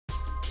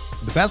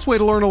The best way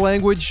to learn a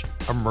language?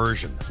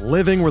 Immersion.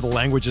 Living where the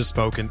language is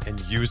spoken and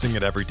using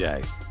it every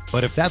day.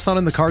 But if that's not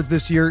in the cards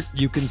this year,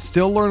 you can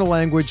still learn a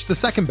language the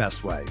second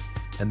best way,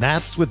 and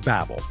that's with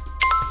Babbel.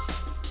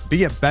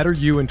 Be a better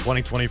you in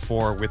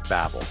 2024 with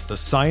Babbel, the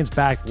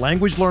science-backed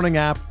language learning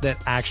app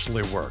that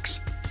actually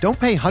works. Don't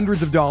pay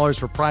hundreds of dollars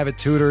for private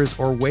tutors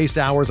or waste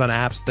hours on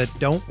apps that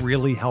don't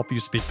really help you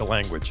speak the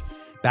language.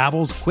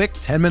 Babbel's quick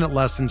 10-minute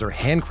lessons are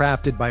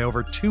handcrafted by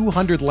over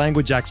 200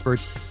 language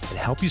experts and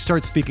help you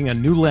start speaking a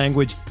new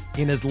language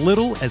in as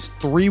little as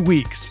 3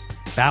 weeks.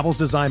 Babbel's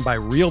designed by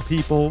real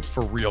people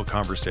for real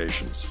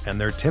conversations,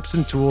 and their tips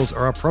and tools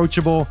are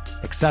approachable,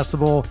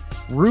 accessible,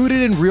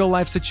 rooted in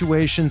real-life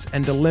situations,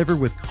 and delivered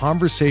with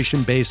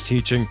conversation-based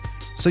teaching,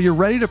 so you're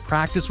ready to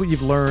practice what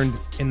you've learned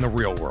in the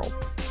real world.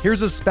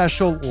 Here's a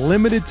special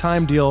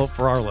limited-time deal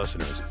for our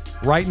listeners.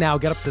 Right now,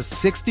 get up to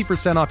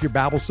 60% off your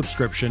Babbel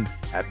subscription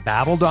at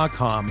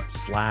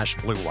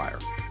babbel.com/Blue Wire.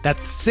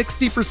 That's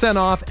 60%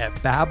 off at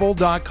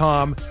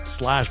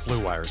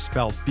babbel.com/Blue Wire,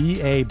 spelled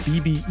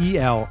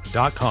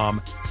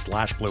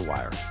BABBEL.com/Blue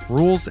Wire.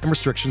 Rules and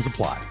restrictions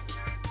apply.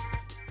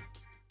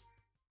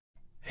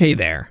 Hey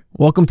there.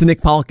 Welcome to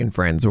Nick Pollock and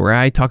Friends, where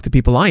I talk to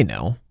people I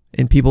know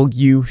and people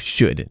you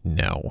should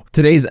know.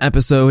 Today's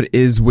episode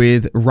is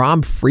with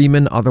Rob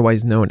Freeman,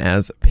 otherwise known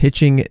as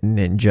Pitching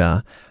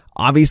Ninja.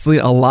 Obviously,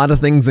 a lot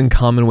of things in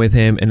common with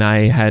him, and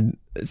I had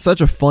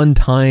such a fun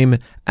time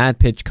at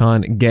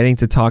PitchCon getting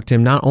to talk to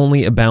him not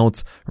only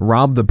about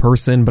Rob the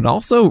person, but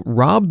also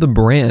Rob the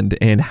brand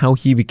and how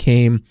he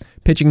became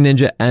Pitching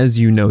Ninja as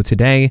you know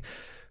today.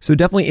 So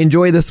definitely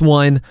enjoy this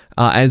one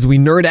as we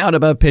nerd out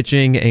about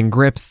pitching and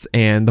grips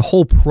and the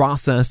whole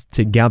process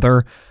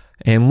together,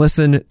 and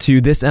listen to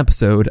this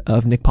episode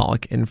of Nick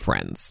Pollock and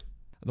Friends.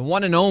 The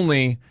one and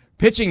only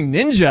Pitching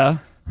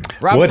Ninja,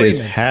 Rob What Freeman. is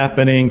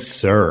happening,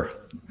 sir?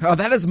 Oh,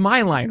 that is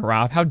my line,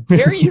 Rob. How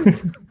dare you?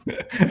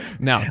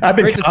 No, I've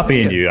been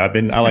copying you. I'm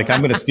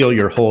going to steal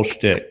your whole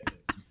shtick.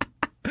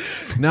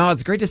 No,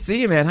 it's great to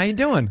see you, man. How you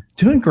doing?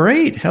 Doing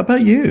great. How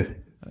about you?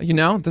 You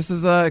know, this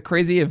is a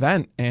crazy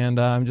event, and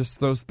I'm just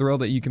so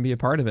thrilled that you can be a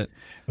part of it.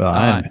 Well,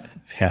 I'm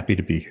happy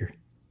to be here.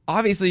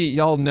 Obviously,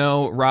 y'all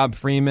know Rob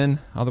Freeman,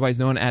 otherwise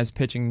known as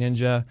Pitching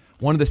Ninja,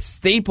 one of the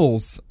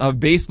staples of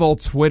baseball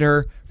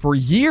Twitter for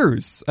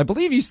years. I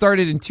believe you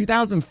started in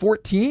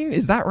 2014.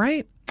 Is that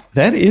right?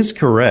 That is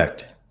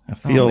correct. I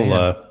feel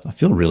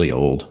really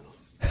old.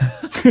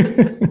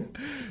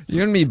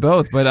 You and me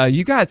both, but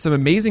you got some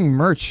amazing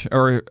merch,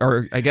 or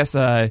I guess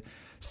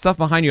stuff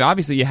behind you.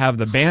 Obviously, you have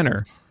the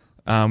banner,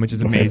 which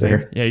is amazing.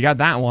 Right, yeah, you got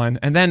that one,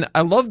 and then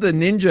I love the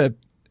ninja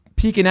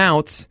peeking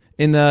out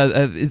in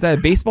the. Is that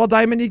a baseball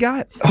diamond you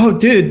got? Oh,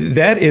 dude,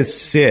 that is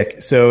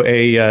sick. So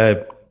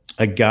a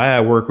guy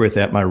I work with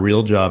at my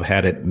real job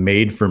had it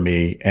made for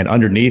me, and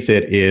underneath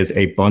it is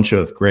a bunch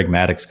of Greg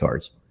Maddux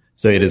cards.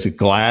 So it is a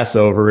glass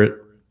over it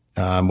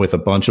with a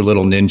bunch of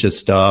little ninja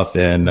stuff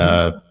and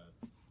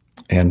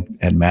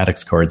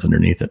Maddux cards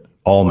underneath it.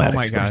 All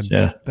Maddux cards. Oh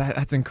my God. Yeah.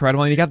 That's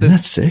incredible. And you got this.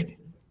 That's sick.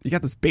 You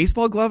got this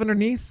baseball glove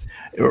underneath?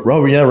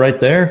 Oh, yeah, right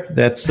there.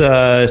 That's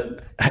I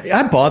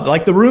bought,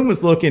 like, the room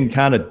was looking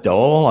kind of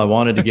dull. I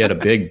wanted to get a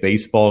big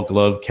baseball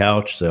glove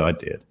couch, so I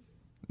did.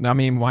 I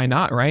mean, why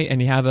not, right?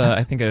 And you have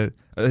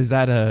is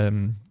that a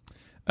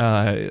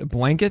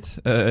blanket,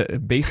 a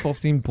baseball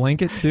themed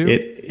blanket too?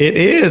 It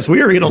is.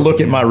 We are going to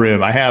look at my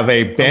room. I have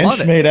a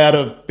bench made out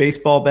of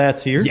baseball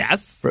bats here.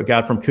 Yes.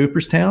 Got from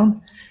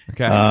Cooperstown.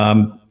 Okay.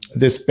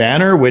 This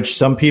banner, which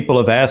some people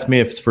have asked me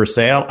if it's for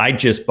sale, I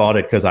just bought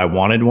it because I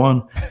wanted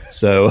one.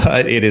 So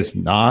it is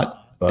not.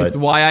 But it's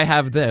why I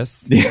have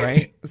this,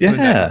 right? So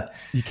yeah.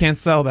 You can't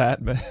sell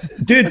that. But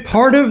dude,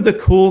 part of the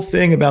cool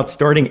thing about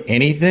starting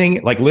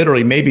anything, like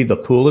literally maybe the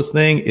coolest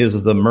thing,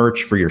 is the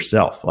merch for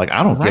yourself. Like,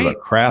 I don't give a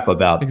crap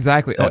about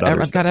exactly.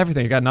 I've got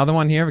everything. I got another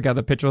one here. We got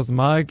the Pitcher's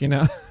mug, you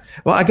know.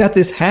 Well, I got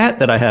this hat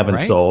that I haven't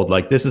sold.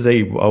 Like, this is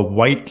a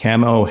white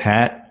camo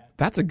hat.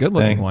 That's a good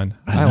looking one.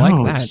 I like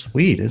know, that. It's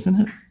sweet,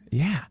 isn't it?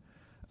 Yeah.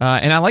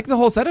 And I like the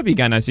whole setup you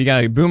got now. So you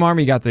got a boom arm,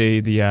 you got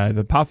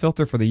the pop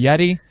filter for the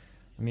Yeti.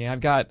 I mean, I've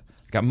got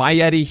my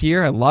Yeti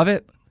here. I love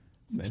it.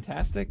 It's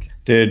fantastic.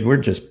 Dude, we're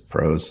just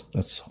pros.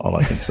 That's all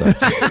I can say.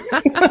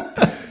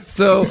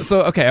 So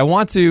okay,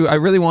 I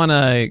really want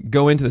to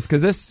go into this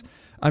because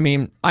I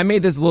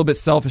made this a little bit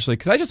selfishly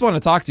because I just want to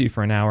talk to you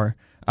for an hour.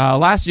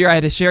 Last year I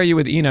had to share you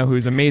with Eno,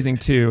 who's amazing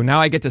too. Now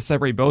I get to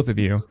separate both of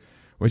you,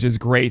 which is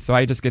great. So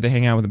I just get to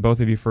hang out with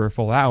both of you for a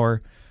full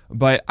hour.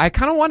 But I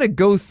kind of want to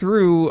go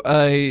through,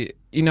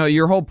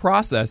 your whole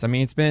process. I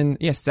mean, it's been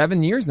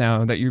 7 years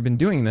now that you've been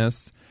doing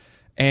this,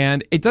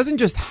 and it doesn't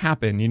just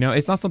happen. You know,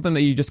 it's not something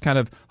that you just kind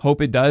of hope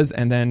it does,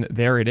 and then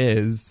there it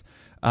is.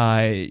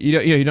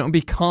 You don't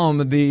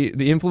become the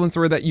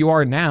influencer that you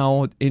are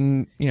now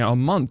in a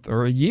month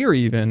or a year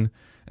even.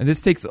 And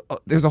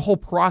there's a whole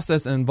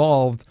process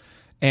involved,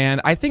 and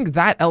I think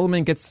that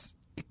element gets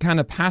kind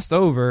of passed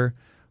over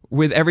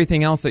with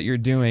everything else that you're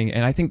doing.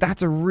 And I think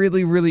that's a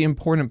really, really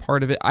important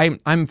part of it.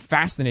 I'm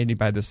fascinated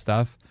by this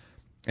stuff.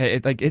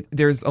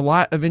 There's a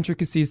lot of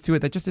intricacies to it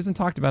that just isn't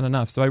talked about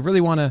enough. So I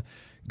really want to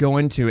go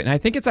into it. And I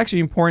think it's actually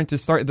important to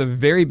start at the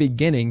very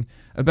beginning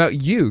about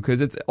you,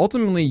 because it's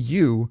ultimately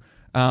you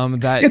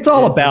that it's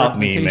all about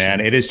me,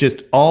 man. It is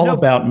just all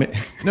about me.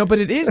 No, but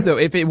it is, though.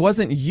 If it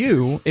wasn't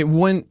you, it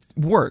wouldn't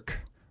work,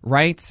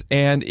 right?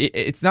 And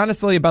it's not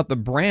necessarily about the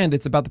brand.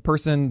 It's about the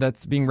person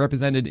that's being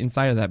represented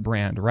inside of that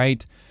brand,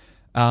 right?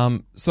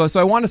 So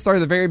I want to start at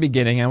the very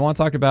beginning. I want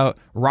to talk about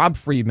Rob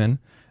Friedman.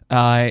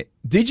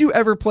 Did you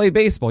ever play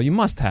baseball? You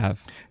must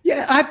have.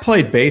 Yeah, I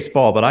played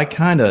baseball, but I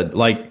kind of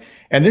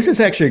and this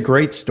is actually a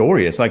great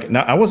story. It's like,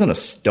 I wasn't a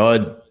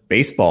stud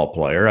baseball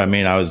player. I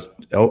mean, I was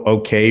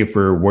okay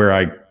for where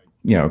I,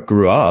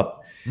 grew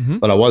up,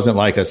 but I wasn't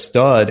like a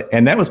stud.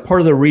 And that was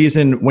part of the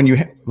reason when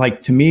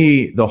to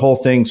me, the whole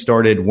thing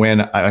started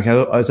when I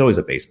was always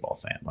a baseball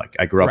fan. Like,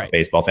 I grew up a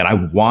baseball fan. I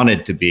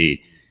wanted to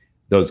be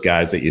those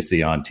guys that you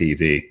see on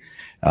TV.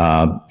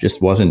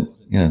 Just wasn't,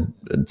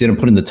 didn't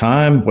put in the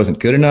time, wasn't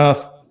good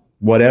enough,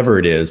 whatever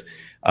it is.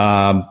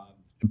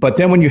 But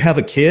then when you have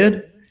a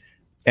kid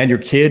and your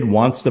kid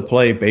wants to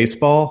play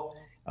baseball,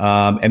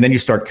 and then you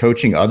start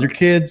coaching other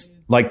kids,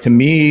 to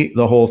me,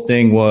 the whole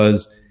thing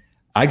was,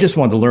 I just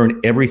wanted to learn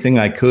everything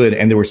I could.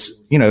 And there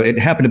was, it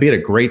happened to be at a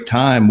great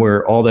time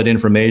where all that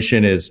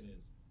information is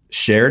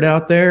shared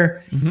out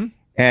there. Mm-hmm.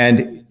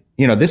 And,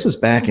 this was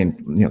back in,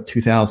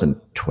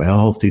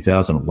 2012,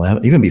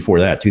 2011, even before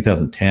that,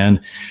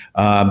 2010.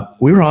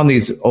 We were on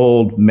these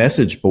old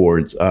message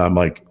boards,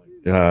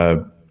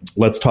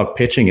 Let's Talk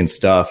Pitching and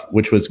stuff,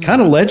 which was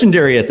kind of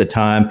legendary at the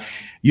time.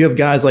 You have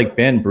guys like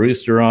Ben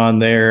Brewster on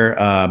there.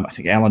 I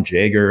think Alan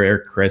Jaeger,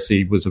 Eric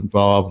Cressy was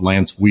involved,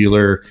 Lance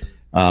Wheeler,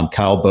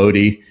 Kyle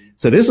Bodie.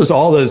 So this was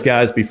all those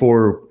guys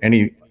before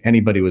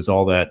anybody was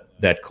all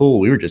that cool.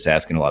 We were just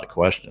asking a lot of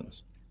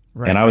questions.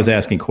 Right. And I was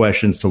asking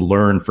questions to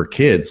learn for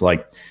kids,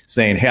 like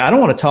saying, hey, I don't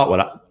want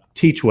to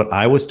teach what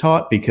I was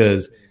taught,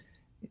 because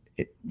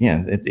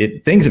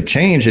things have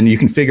changed and you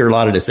can figure a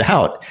lot of this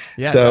out.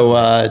 Yeah,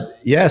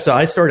 so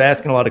I started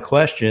asking a lot of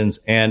questions.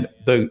 And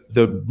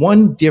the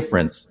one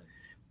difference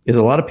is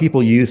a lot of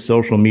people use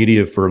social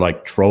media for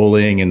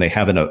trolling, and they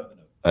have an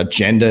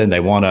agenda and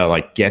they want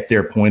to get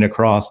their point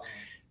across.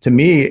 To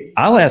me,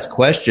 I'll ask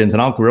questions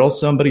and I'll grill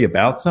somebody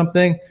about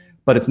something,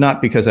 but it's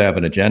not because I have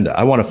an agenda.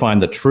 I want to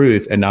find the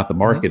truth and not the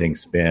marketing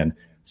spin.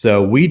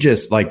 So we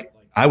just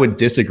I would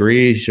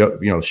disagree, show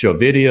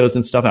videos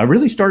and stuff. I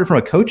really started from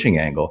a coaching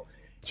angle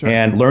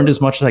and learned as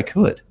much as I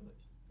could.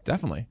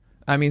 Definitely.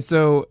 I mean,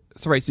 so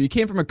you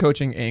came from a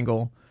coaching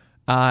angle.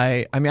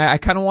 I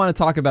kind of want to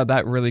talk about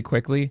that really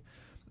quickly.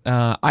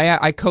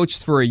 I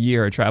coached for a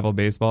year a travel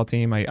baseball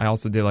team. I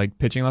also did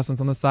pitching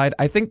lessons on the side.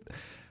 I think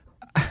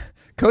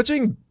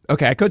coaching,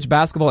 I coach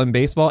basketball and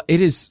baseball.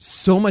 It is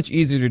so much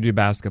easier to do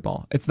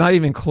basketball. It's not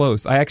even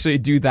close. I actually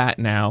do that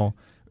now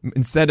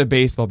instead of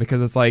baseball,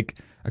 because it's a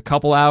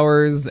couple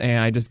hours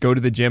and I just go to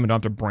the gym and don't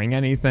have to bring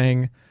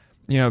anything.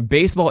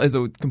 Baseball is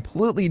a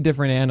completely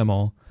different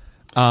animal.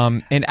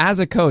 And as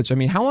a coach, I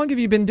mean, how long have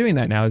you been doing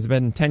that now? Has it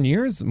been 10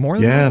 years? More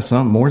than that? Yeah,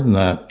 some more than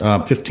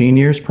that. 15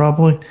 years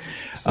probably.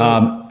 So,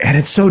 and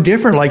it's so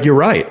different. You're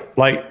right.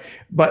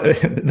 But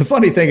the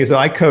funny thing is,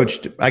 I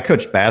coached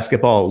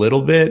basketball a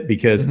little bit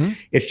because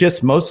it's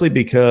just mostly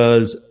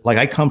because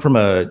I come from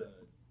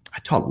I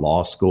taught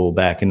law school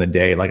back in the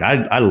day.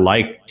 I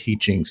like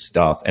teaching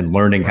stuff and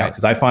learning how,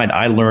 because I find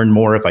I learn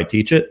more if I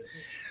teach it.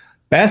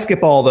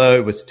 Basketball, though,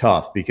 it was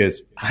tough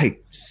because I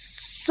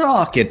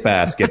suck at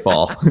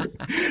basketball.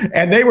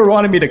 And they were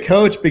wanting me to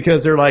coach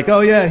because they're like,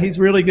 oh yeah, he's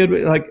really good.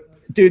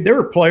 Dude, there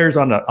were players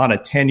on a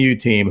 10U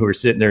team who were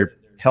sitting there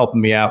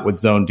helping me out with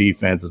zone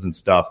defenses and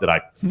stuff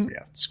that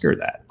screw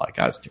that.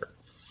 I was terrible.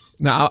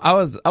 No, I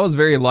was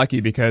very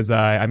lucky because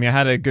I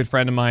had a good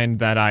friend of mine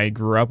that I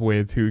grew up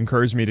with who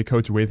encouraged me to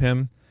coach with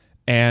him.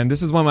 And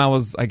this is when I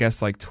was, I guess,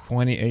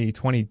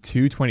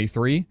 22,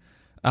 23.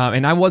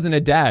 And I wasn't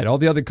a dad. All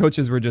the other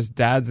coaches were just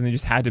dads, and they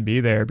just had to be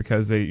there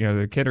because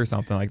they're a kid or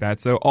something like that.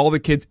 So all the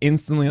kids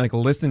instantly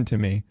listened to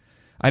me.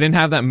 I didn't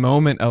have that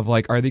moment of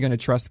are they going to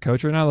trust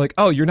coach or not?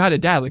 Oh, you're not a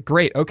dad.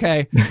 Great.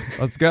 Okay,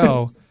 let's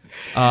go.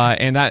 I'm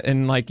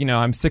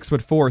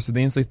 6'4", so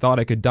they instantly thought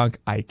I could dunk.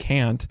 I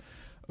can't.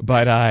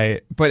 But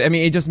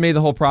it just made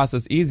the whole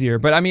process easier.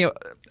 But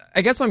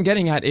I guess what I'm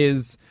getting at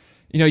is,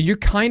 you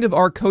kind of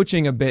are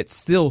coaching a bit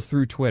still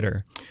through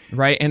Twitter,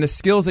 right? And the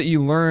skills that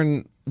you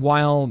learn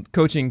while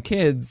coaching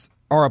kids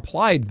are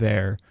applied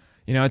there.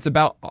 It's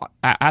about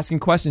asking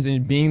questions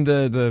and being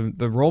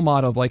the role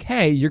model of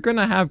hey, you're going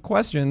to have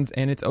questions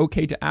and it's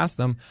okay to ask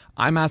them.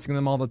 I'm asking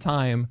them all the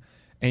time,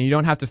 and you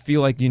don't have to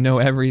feel like you know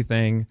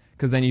everything,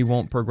 because then you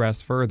won't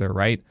progress further,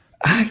 right?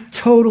 I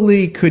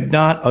totally could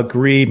not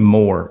agree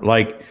more.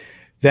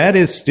 That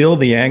is still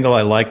the angle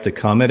I like to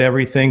come at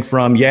everything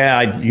from. Yeah,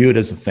 I view it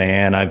as a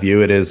fan. I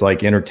view it as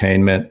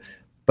entertainment,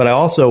 but I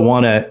also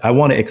want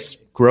to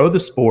grow the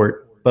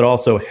sport, but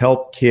also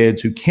help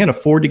kids who can't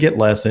afford to get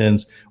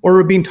lessons or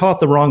are being taught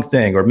the wrong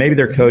thing, or maybe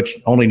their coach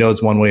only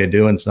knows one way of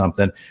doing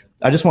something.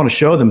 I just want to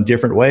show them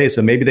different ways,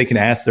 so maybe they can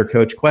ask their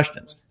coach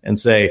questions and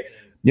say,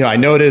 I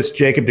noticed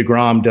Jacob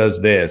deGrom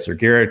does this, or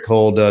Garrett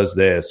Cole does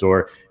this,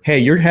 or, hey,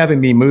 you're having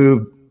me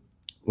move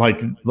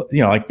like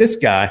this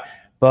guy,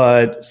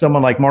 but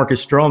someone like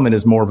Marcus Stroman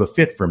is more of a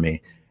fit for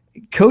me.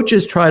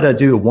 Coaches try to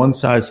do one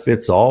size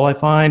fits all, I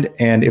find.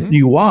 And if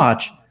you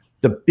watch,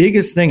 the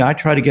biggest thing I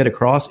try to get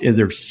across is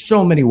there's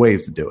so many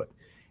ways to do it.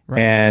 Right.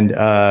 And,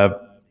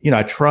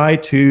 I try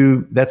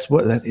to,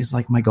 that is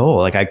like my goal.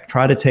 Like I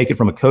try to take it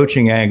from a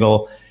coaching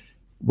angle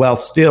while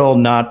still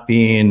not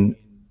being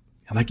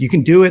like, you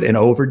can do it and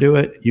overdo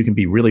it. You can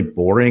be really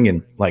boring.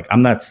 And like,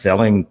 I'm not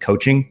selling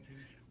coaching.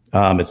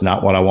 It's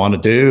not what I want to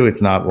do.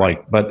 It's not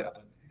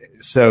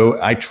so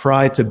I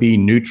try to be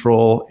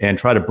neutral and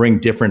try to bring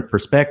different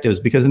perspectives,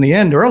 because in the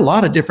end, there are a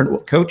lot of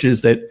different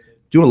coaches that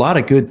do a lot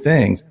of good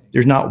things.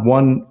 There's not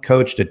one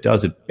coach that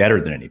does it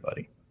better than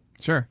anybody.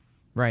 Sure.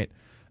 Right.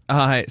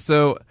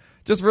 So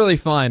just really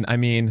fun. I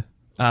mean,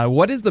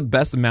 what is the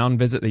best mound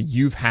visit that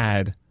you've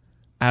had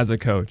as a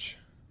coach?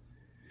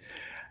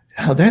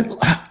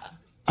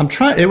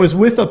 It was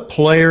with a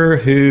player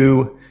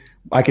who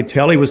I could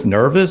tell he was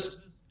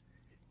nervous.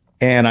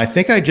 And I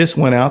think I just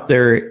went out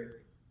there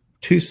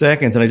 2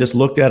 seconds and I just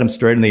looked at him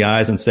straight in the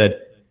eyes and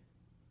said,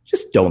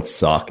 just don't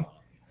suck.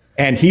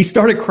 And he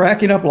started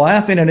cracking up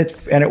laughing, and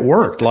it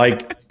worked.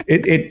 Like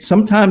it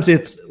sometimes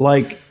it's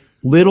like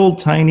little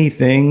tiny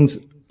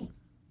things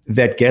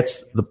that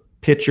gets the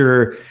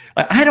pitcher.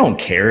 I don't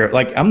care.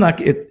 Like I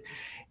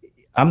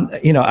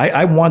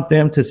want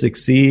them to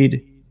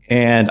succeed,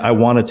 and I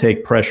want to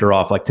take pressure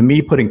off. Like to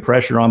me, putting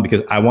pressure on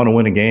because I want to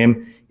win a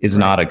game is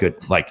not a good,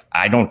 like,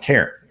 I don't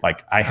care.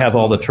 Like I have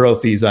all the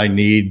trophies I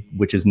need,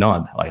 which is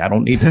none. Like I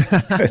don't need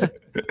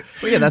it.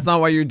 Well, yeah, that's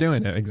not why you're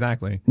doing it.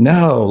 Exactly.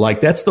 No,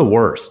 like that's the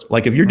worst.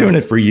 Like if you're doing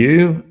it for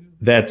you,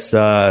 that's,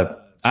 I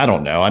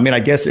don't know. I mean, I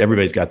guess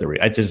everybody's got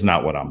it's just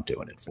not what I'm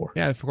doing it for.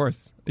 Yeah, of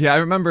course. Yeah. I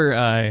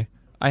remember,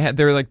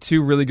 there were like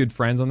two really good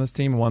friends on this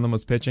team. One of them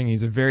was pitching.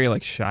 He's a very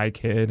like shy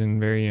kid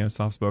and very,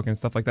 soft spoken and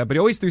stuff like that. But he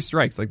always threw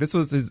strikes. Like this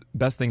was his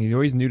best thing. He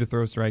always knew to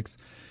throw strikes.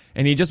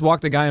 And he just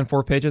walked the guy on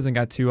 4 pitches and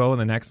got 2-0 in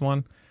the next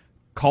one.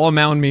 Call a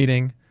mound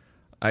meeting.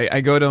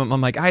 I go to him.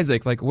 I'm like,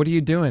 Isaac, like, what are you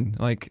doing?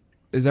 Like,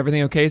 is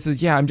everything okay? He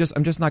says, yeah, I'm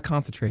just not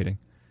concentrating.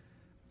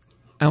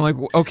 And I'm like,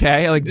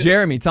 okay. Like,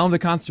 Jeremy, tell him to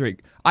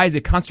concentrate.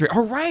 Isaac, concentrate.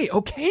 All right,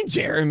 okay,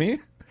 Jeremy. And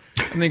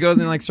then he goes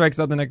and like strikes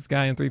out the next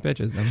guy in 3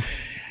 pitches. And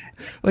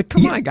like,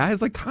 come on,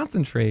 guys, like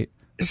concentrate.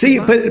 See,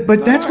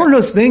 but that's one of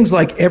those things.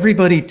 Like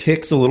everybody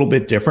ticks a little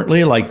bit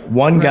differently. Like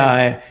one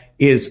guy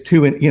is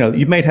too,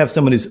 you might have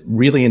someone who's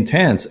really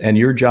intense, and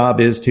your job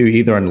is to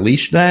either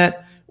unleash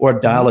that or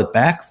dial it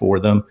back for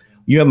them.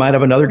 You might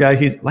have another guy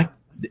who's like,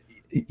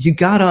 you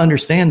got to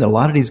understand that a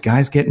lot of these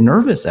guys get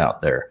nervous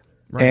out there.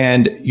 Right.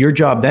 And your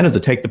job then is to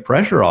take the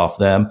pressure off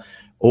them,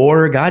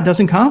 or a guy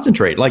doesn't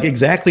concentrate. Like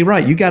exactly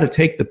right. You got to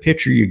take the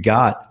picture you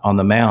got on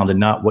the mound and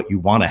not what you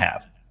want to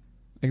have.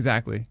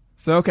 Exactly.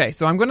 So, okay.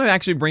 So I'm going to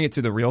actually bring it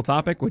to the real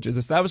topic, which is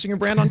establishing a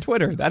brand on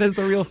Twitter. That is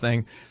the real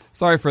thing.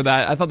 Sorry for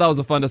that. I thought that was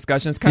a fun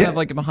discussion. It's kind of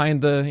like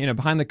behind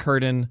the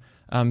curtain,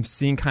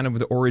 seeing kind of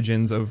the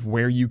origins of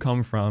where you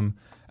come from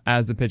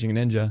as the pitching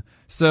ninja.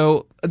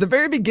 So at the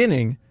very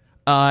beginning,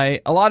 a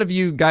lot of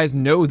you guys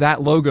know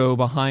that logo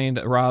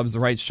behind Rob's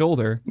right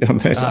shoulder.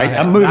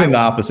 I'm moving the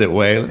opposite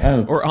way.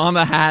 Or on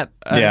the hat.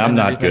 I'm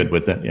not good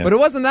with it. Yeah. But it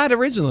wasn't that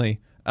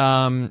originally.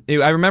 I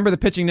remember the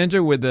pitching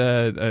ninja with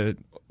the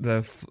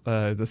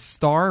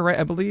star, right?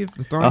 I believe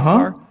the throwing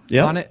star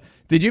on it.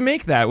 Did you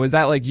make that? Was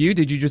that like you?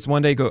 Did you just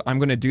one day go, I'm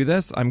going to do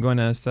this? I'm going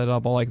to set it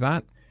up all like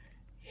that?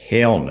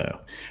 Hell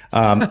no.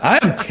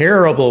 I'm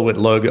terrible with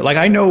logo. Like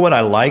I know what I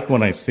like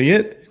when I see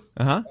it.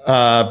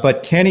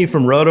 But Kenny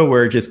from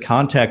RotoWare just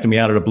contacted me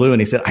out of the blue,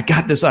 and he said, I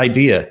got this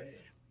idea.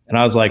 And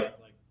I was like,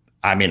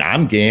 I mean,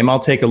 I'm game.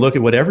 I'll take a look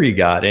at whatever you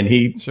got. And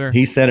he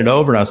sent it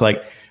over, and I was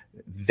like,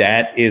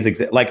 that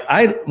is like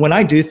when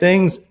I do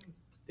things,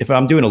 if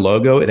I'm doing a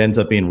logo, it ends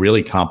up being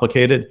really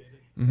complicated.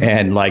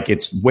 And like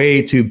it's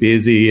way too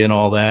busy and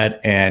all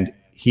that. And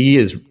he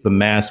is the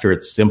master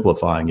at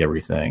simplifying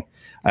everything.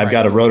 I've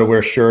got a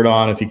RotoWare shirt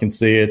on, if you can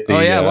see it.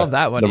 I love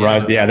that one.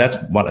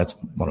 That's one of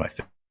my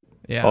favorites.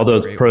 Yeah, all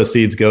those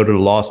proceeds go to the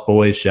Lost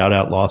Boys. Shout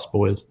out Lost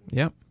Boys.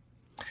 Yep.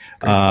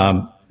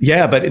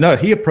 But no,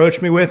 he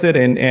approached me with it,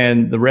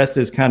 and the rest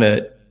is kind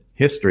of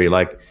history.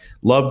 Like,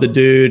 love the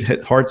dude,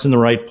 heart's in the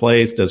right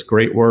place, does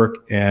great work,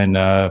 and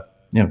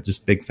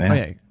just big fan.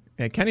 Oh,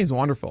 yeah, Kenny's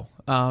wonderful.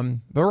 But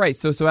right,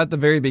 so at the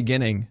very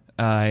beginning,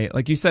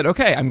 like you said,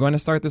 okay, I'm going to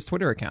start this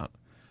Twitter account.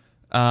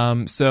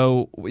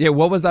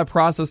 What was that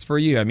process for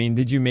you? I mean,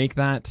 did you make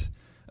that?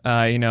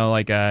 I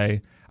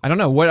don't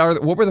know.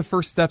 What were the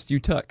first steps you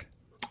took?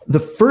 The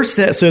first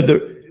step, so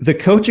the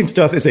coaching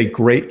stuff is a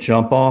great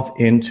jump off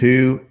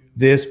into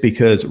this,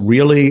 because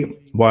really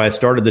why I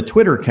started the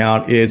Twitter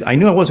account is I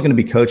knew I wasn't going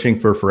to be coaching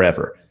for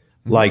forever.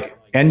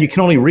 And you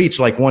can only reach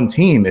like one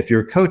team if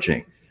you're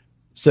coaching.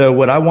 So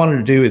what I wanted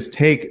to do is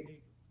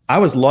I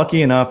was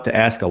lucky enough to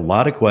ask a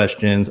lot of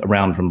questions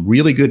around from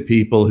really good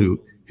people who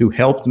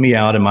helped me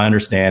out in my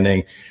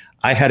understanding.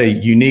 I had a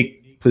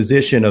unique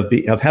position of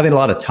having a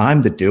lot of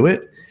time to do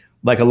it.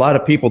 Like a lot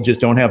of people just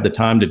don't have the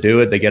time to do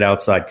it. They get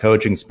outside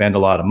coaching, spend a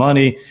lot of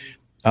money.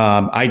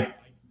 I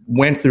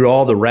went through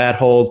all the rat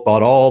holes,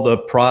 bought all the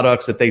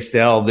products that they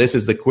sell. This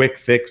is the quick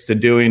fix to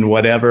doing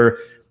whatever.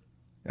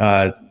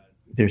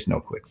 There's no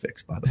quick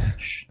fix, by the way.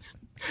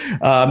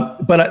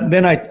 But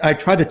then I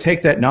tried to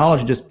take that knowledge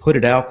and just put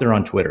it out there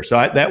on Twitter. So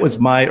that was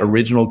my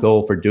original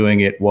goal for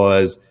doing it.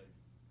 Was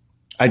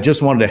I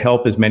just wanted to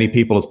help as many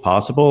people as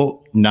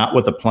possible, not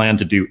with a plan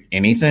to do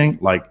anything.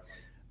 Like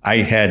I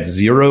had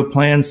zero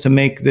plans to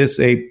make this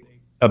a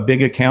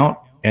big account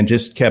and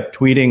just kept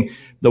tweeting.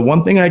 The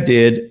one thing I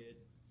did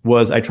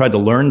was I tried to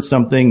learn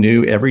something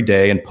new every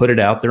day and put it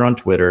out there on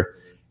Twitter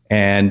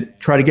and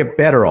try to get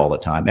better all the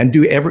time and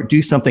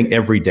do something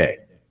every day.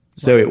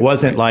 So it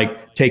wasn't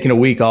like taking a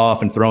week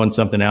off and throwing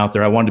something out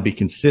there. I wanted to be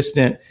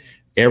consistent.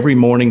 Every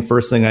morning,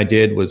 first thing I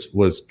did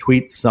was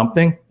tweet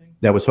something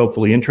that was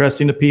hopefully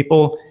interesting to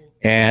people,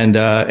 and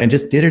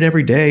just did it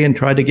every day and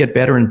tried to get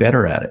better and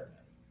better at it.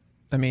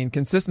 I mean,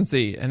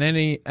 consistency and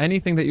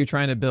anything that you're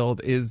trying to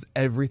build is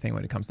everything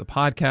when it comes to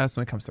podcasts,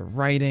 when it comes to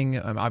writing,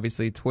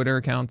 obviously Twitter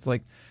accounts.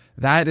 Like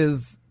that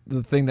is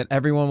the thing that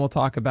everyone will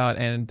talk about.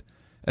 And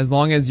as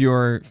long as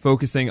you're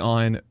focusing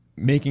on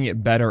making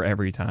it better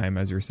every time,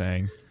 as you're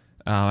saying,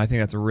 I think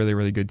that's a really,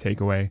 really good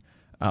takeaway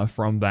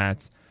from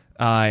that.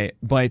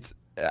 But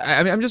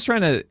I mean, I'm just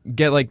trying to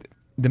get like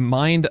the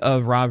mind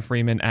of Rob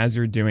Freeman as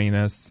you're doing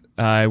this.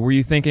 Were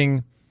you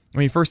thinking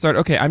when you first started,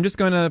 okay, I'm just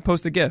going to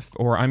post a GIF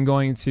or I'm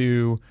going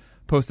to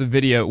post a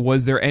video?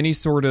 Was there any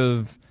sort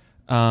of,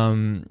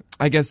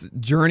 I guess,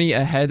 journey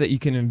ahead that you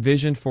can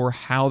envision for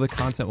how the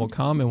content will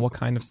come and what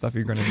kind of stuff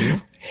you're going to do?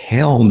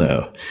 Hell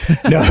no.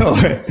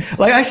 No.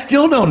 Like, I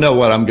still don't know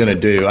what I'm going to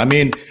do. I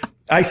mean,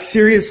 I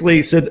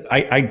seriously said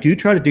I do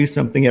try to do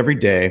something every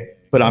day,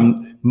 but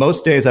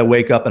most days I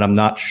wake up and I'm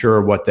not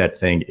sure what that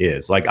thing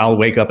is. Like I'll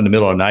wake up in the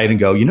middle of the night and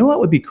go, you know what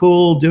would be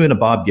cool, doing a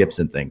Bob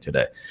Gibson thing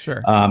today.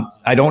 Sure.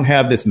 I don't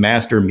have this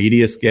master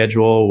media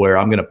schedule where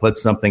I'm going to put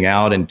something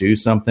out and do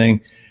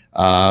something.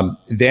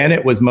 Then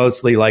it was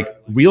mostly like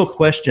real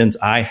questions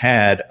I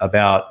had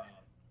about,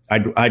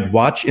 I'd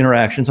watch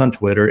interactions on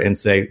Twitter and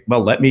say,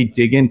 well, let me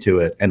dig into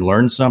it and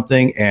learn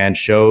something and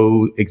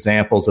show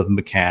examples of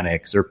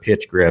mechanics or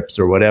pitch grips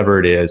or whatever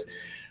it is,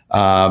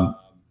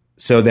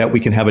 so that we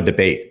can have a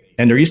debate.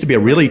 And there used to be a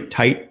really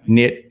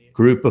tight-knit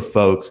group of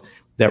folks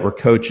that were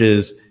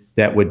coaches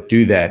that would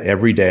do that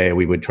every day.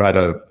 We would try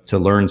to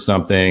learn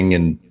something.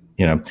 And,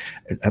 you know,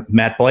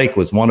 Matt Blake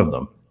was one of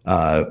them,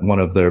 one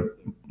of the,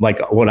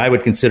 like what I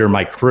would consider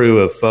my crew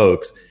of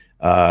folks.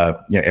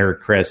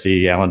 Eric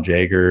Cressy, Alan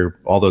Jaeger,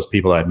 all those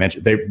people that I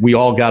mentioned, we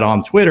all got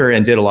on Twitter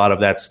and did a lot of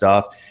that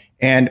stuff.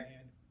 And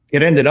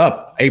it ended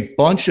up, a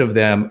bunch of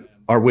them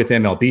are with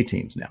MLB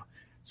teams now.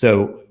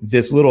 So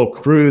this little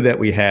crew that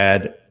we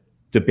had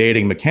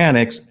debating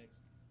mechanics,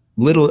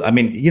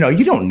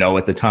 you don't know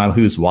at the time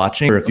who's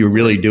watching or if you're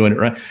really doing it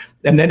right.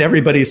 And then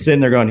everybody's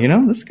sitting there going,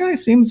 this guy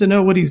seems to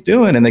know what he's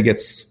doing. And they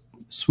get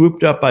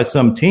swooped up by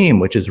some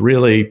team, which is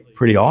really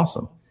pretty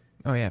awesome.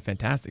 Oh yeah.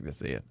 Fantastic to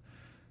see it.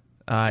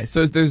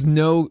 So there's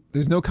no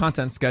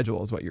content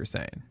schedule is what you're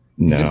saying.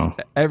 No.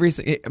 But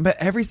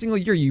every single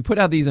year you put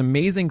out these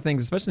amazing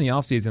things, especially in the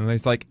off season.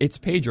 There's like, it's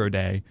Pedro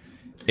Day.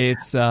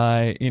 It's,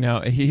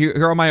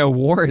 here are my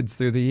awards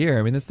through the year.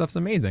 I mean, this stuff's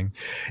amazing.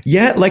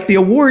 Yeah. Like the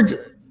awards,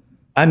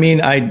 I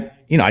mean, I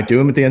do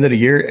them at the end of the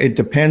year. It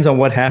depends on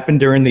what happened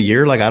during the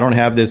year. Like I don't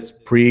have this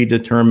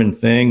predetermined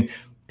thing.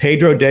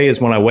 Pedro Day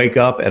is when I wake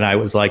up and I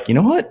was like, you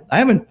know what? I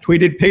haven't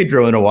tweeted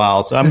Pedro in a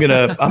while, so I'm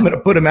gonna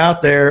put him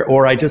out there.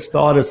 Or I just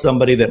thought of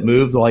somebody that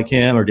moved like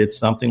him or did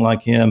something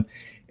like him,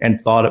 and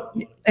thought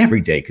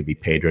every day could be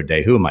Pedro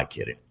Day. Who am I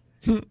kidding?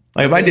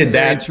 Like if I did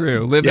that,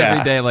 true. Live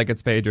every day like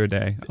it's Pedro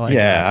Day.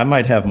 I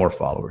might have more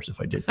followers if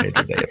I did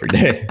Pedro Day every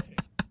day.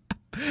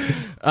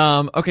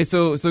 Okay,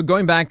 so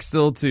going back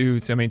still to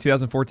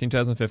 2014,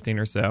 2015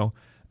 or so.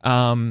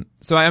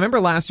 So I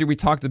remember last year we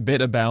talked a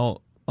bit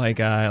about.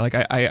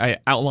 I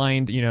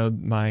outlined,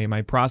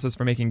 my process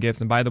for making GIFs.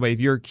 And by the way, if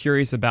you're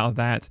curious about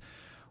that,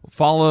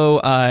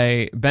 follow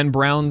Ben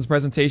Brown's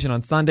presentation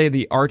on Sunday,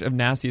 The Art of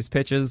Nastiest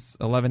Pitches,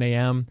 11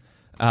 a.m.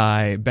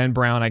 Ben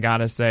Brown, I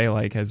gotta say,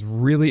 has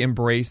really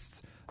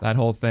embraced that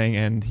whole thing,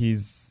 and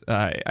he's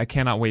I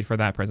cannot wait for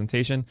that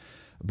presentation.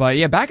 But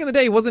yeah, back in the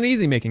day, it wasn't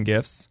easy making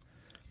GIFs,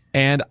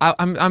 and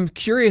I'm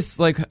curious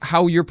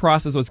how your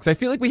process was, because I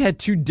feel like we had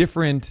two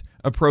different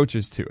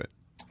approaches to it.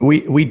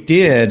 We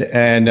did.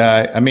 And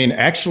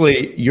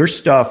actually, your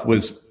stuff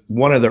was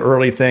one of the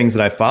early things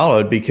that I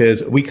followed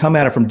because we come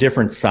at it from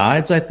different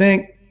sides, I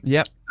think.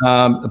 Yep.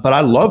 But I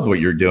loved what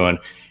you're doing.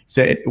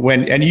 So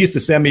and you used to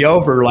send me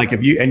over,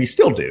 and you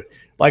still do.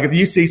 Like if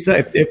you see,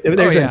 if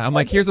there's I'm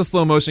like, here's a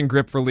slow motion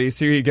grip release.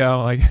 Here you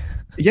go.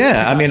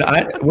 Yeah.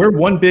 We're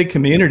one big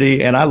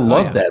community and I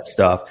love that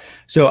stuff.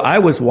 So I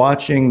was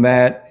watching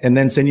that and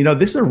then saying,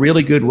 this is a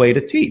really good way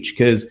to teach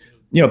because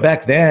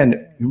back then,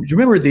 do you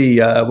remember the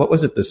what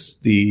was it?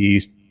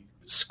 The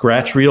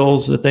scratch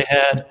reels that they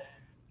had?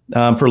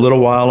 for a little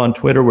while on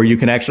Twitter, where you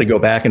can actually go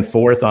back and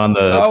forth on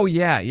the. Oh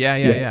yeah.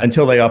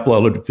 Until they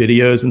uploaded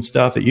videos and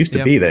stuff. It used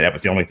to be that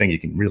was the only thing you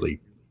can really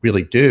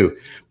do.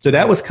 So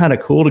that was kind of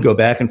cool to go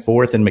back and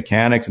forth in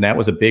mechanics, and that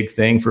was a big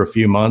thing for a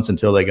few months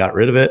until they got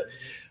rid of it.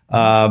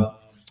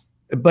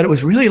 But it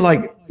was really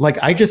like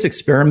I just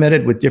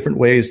experimented with different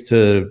ways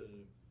to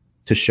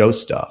show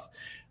stuff.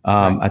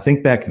 I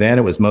think back then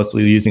it was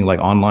mostly using like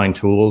online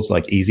tools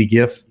like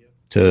EasyGIF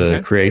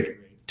to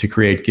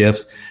create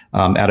GIFs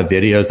out of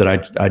videos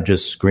that I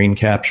just screen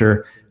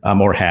capture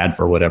or had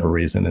for whatever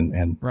reason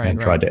and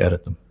tried to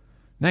edit them.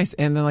 Nice.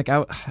 And then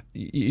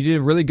you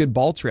did really good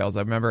ball trails.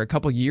 I remember a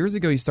couple of years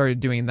ago you started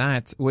doing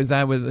that. Was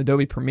that with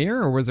Adobe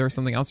Premiere, or was there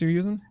something else you were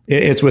using?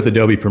 It's with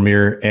Adobe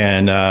Premiere.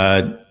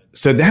 And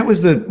so that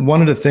was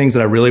one of the things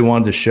that I really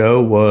wanted to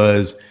show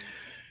was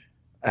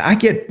I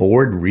get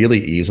bored really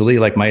easily.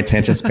 Like my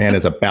attention span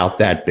is about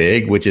that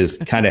big, which is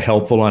kind of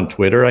helpful on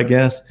Twitter, I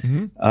guess.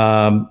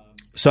 Mm-hmm.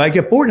 So I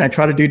get bored and I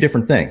try to do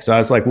different things. So I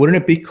was like, wouldn't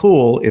it be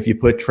cool if you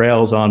put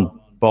trails on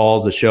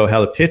balls to show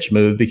how the pitch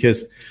moved?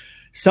 Because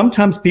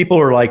sometimes people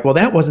are like, well,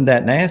 that wasn't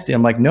that nasty.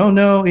 I'm like,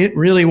 no, it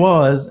really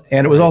was.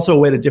 And it was also a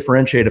way to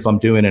differentiate if I'm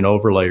doing an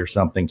overlay or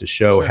something to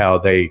show how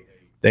they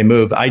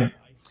move.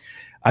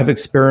 I've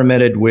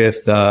experimented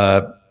with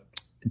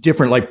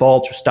different like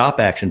stop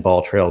action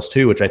ball trails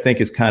too, which I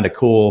think is kind of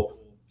cool,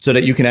 so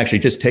that you can actually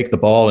just take the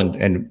ball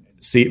and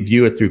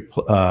view it through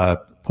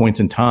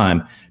points in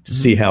time to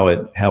see how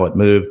it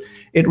moved.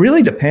 It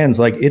really depends.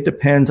 Like it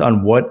depends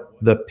on what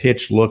the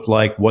pitch looked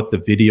like, what the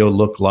video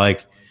looked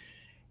like,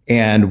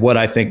 and what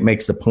I think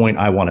makes the point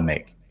I want to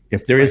make.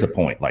 If there is a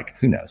point, like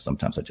who knows?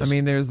 Sometimes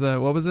there's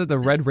what was it? The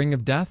red ring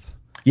of death?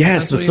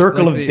 Yes, the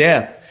circle of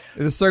death.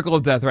 The circle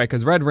of death, right?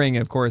 Because red ring,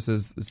 of course,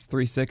 is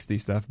 360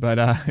 stuff, but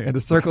the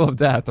circle of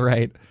death,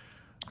 right?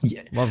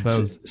 Yeah. Love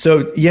those.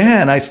 So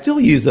and I still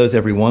use those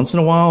every once in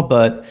a while,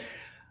 but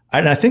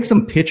I think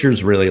some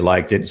pitchers really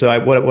liked it.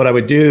 So what I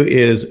would do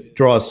is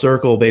draw a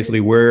circle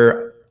basically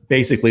where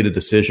basically the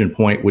decision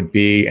point would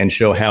be and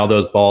show how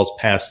those balls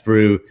pass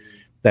through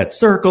that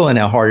circle and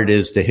how hard it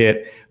is to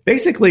hit.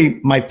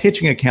 Basically, my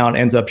pitching account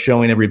ends up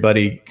showing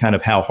everybody kind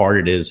of how hard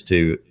it is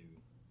to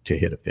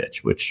hit a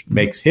pitch, which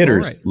makes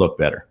hitters look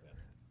better.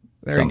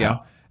 There somehow. You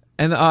go.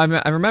 And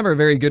I remember a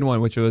very good one,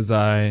 which was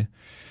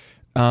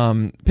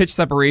pitch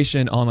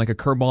separation on like a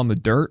curveball in the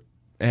dirt.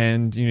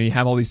 And you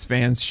have all these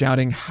fans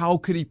shouting, how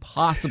could he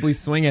possibly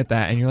swing at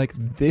that? And you're like,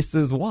 this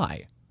is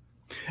why.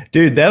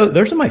 Dude,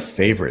 those are my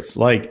favorites.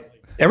 Like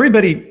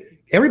everybody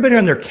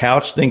on their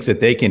couch thinks that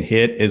they can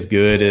hit as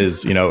good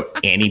as,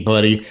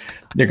 anybody.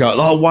 They're going,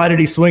 oh, why did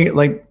he swing it?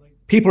 Like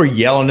people are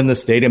yelling in the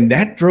stadium.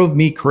 That drove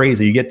me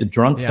crazy. You get the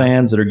drunk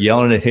fans that are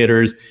yelling at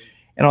hitters.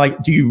 And I'm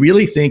like, do you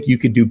really think you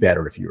could do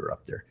better if you were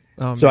up there?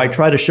 So I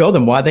try to show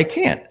them why they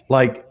can't.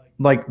 Like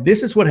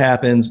this is what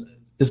happens.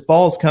 This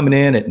ball's coming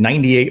in at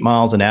 98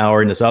 miles an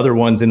hour, and this other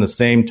one's in the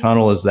same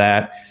tunnel as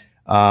that.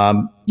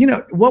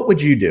 What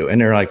would you do?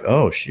 And they're like,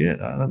 oh, shit.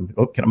 Am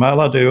I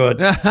allowed to?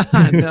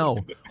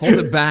 No. Hold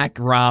it back,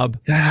 Rob.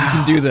 You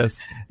can do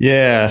this.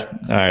 Yeah.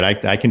 All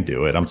right. I can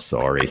do it. I'm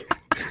sorry.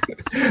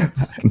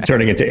 I'm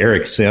turning into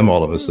Eric Sim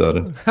all of a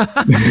sudden.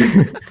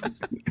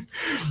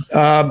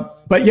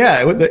 But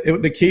yeah,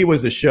 the key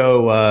was to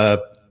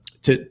show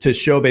to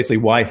show basically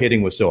why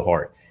hitting was so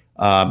hard.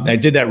 I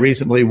did that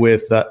recently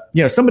with,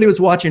 somebody was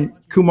watching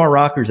Kumar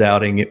Rocker's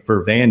outing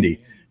for Vandy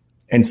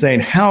and saying,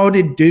 how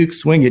did Duke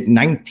swing at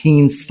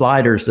 19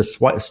 sliders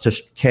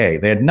to K?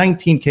 They had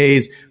 19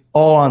 Ks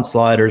all on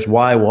sliders.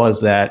 Why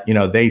was that?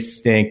 They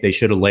stink. They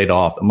should have laid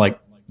off. I'm like,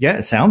 yeah,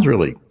 it sounds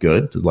really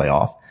good to lay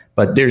off,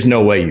 but there's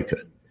no way you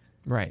could.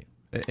 Right.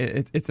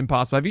 It's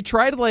impossible. Have you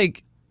tried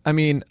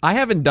I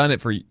haven't done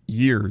it for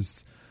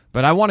years,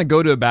 but I want to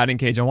go to a batting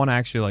cage. I want to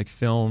actually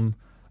film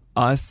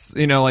us,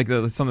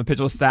 some of the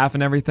pitcher staff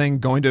and everything,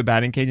 going to a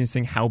batting cage and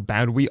seeing how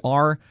bad we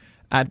are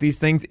at these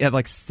things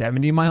at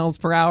 70 miles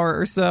per hour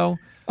or so.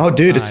 Oh,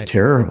 dude, it's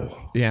terrible.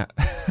 Yeah.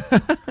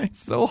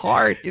 It's so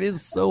hard. It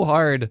is so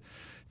hard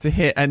to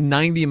hit a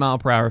 90 mile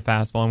per hour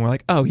fastball. And we're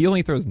like, oh, he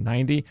only throws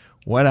 90,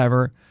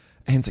 whatever.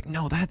 And it's like,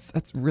 no, that's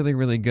really,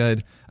 really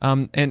good.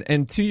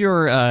 And to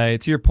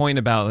your point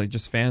about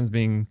just fans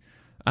being,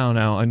 I don't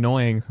know,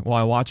 annoying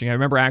while watching. I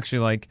remember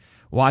actually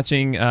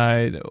watching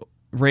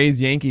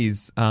Rays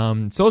Yankees,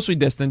 socially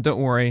distant,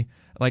 don't worry,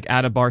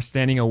 at a bar,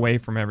 standing away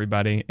from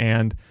everybody.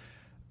 And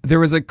there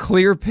was a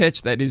clear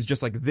pitch that is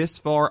just this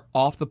far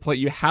off the plate.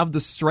 You have the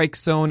strike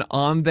zone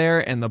on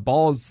there and the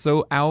ball is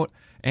so out,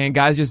 and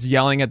guys just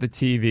yelling at the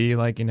TV,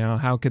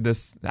 how could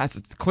this, that's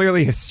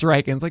clearly a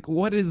strike. And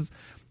it's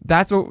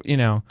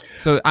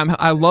so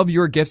I love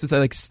your gifts to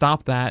say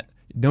stop that.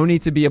 No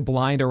need to be a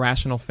blind,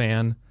 irrational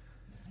fan.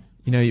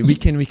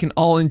 We can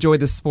all enjoy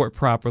the sport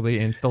properly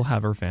and still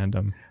have our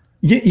fandom.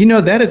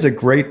 That is a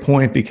great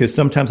point, because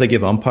sometimes I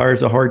give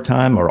umpires a hard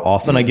time, or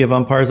often I give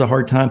umpires a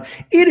hard time.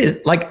 It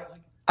is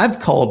I've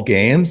called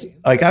games,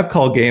 I've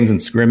called games and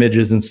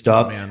scrimmages and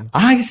stuff. Oh,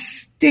 I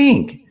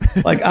stink.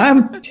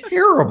 I'm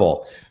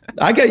terrible.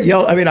 I got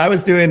yelled. I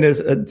was doing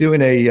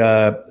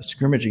a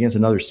scrimmage against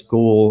another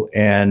school,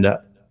 and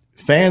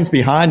fans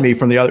behind me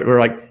from the other were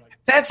like,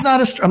 that's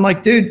not a, I'm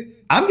like, dude,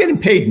 I'm getting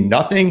paid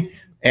nothing.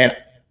 And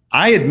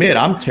I admit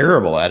I'm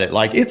terrible at it.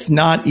 Like, it's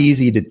not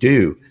easy to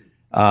do.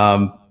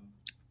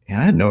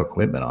 I had no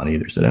equipment on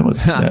either. So that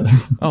was,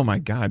 oh my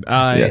God.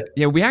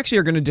 Yeah, we actually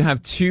are going to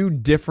have two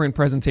different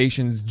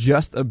presentations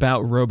just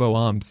about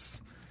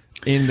robo-umps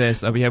in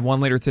this. We have one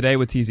later today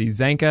with TZ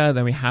Zenka.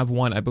 Then we have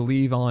one, I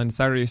believe, on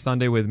Saturday or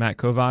Sunday with Matt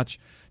Kovac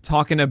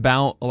talking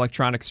about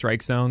electronic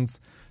strike zones.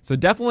 So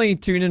definitely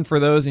tune in for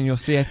those, and you'll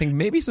see, I think,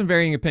 maybe some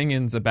varying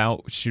opinions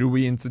about should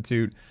we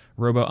institute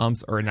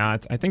robo-umps or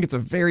not. I think it's a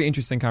very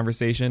interesting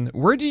conversation.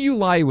 Where do you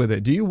lie with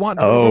it? Do you want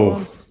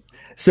robo-umps?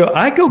 So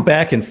I go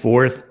back and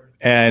forth.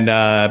 And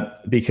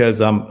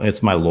because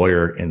it's my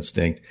lawyer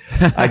instinct,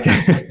 I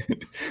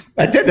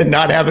tend to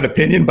not have an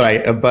opinion,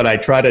 but I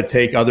try to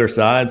take other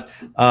sides.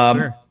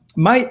 Sure.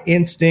 My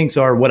instincts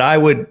are what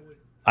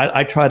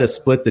I try to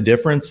split the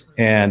difference,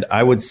 and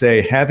I would say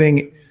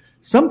having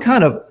some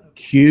kind of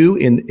cue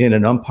in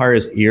an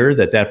umpire's ear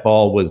that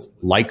ball was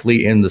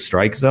likely in the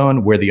strike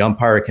zone where the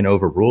umpire can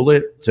overrule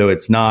it. So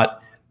it's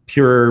not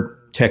pure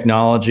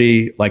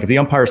technology. Like if the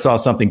umpire saw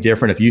something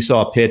different, if you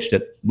saw a pitch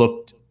that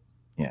looked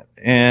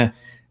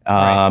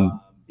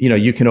right.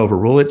 You can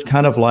overrule it,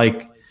 kind of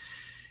like,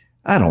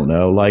 I don't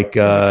know, like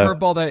a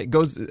curveball that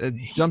goes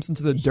jumps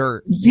into the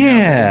dirt.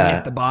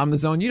 At the bottom of the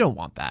zone, you don't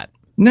want that.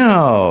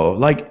 No,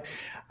 like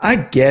I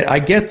get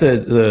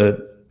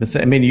the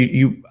I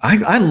mean,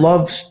 I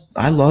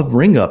love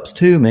ring ups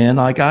too, man.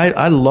 Like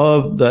I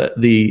love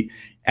the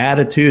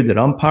attitude that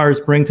umpires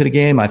bring to the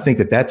game. I think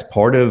that's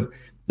part of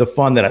the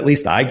fun that at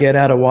least I get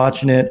out of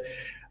watching it,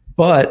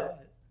 but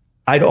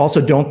I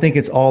also don't think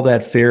it's all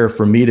that fair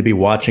for me to be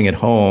watching at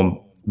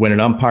home when an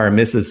umpire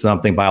misses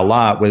something by a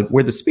lot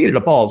where the speed of the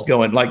ball is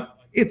going. Like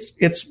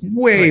it's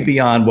way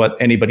beyond what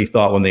anybody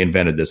thought when they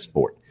invented this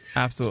sport.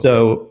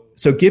 Absolutely.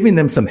 So giving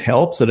them some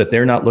help so that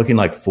they're not looking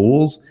like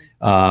fools.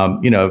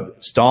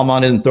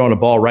 Stallman isn't throwing a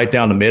ball right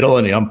down the middle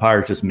and the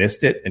umpire just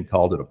missed it and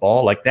called it a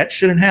ball. Like that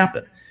shouldn't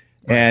happen.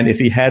 Right. And if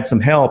he had some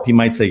help, he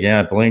might say,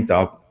 yeah, blinked.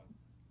 One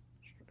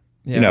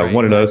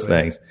of those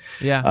things.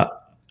 Yeah.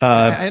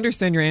 I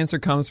understand your answer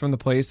comes from the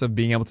place of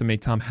being able to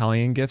make Tom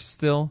Hallion gifts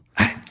still.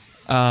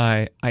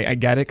 I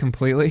get it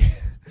completely.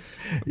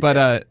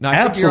 But no,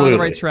 I think you're on the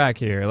right track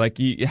here. Like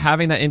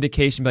having that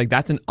indication, like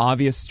that's an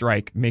obvious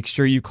strike. Make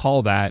sure you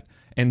call that.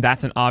 And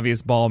that's an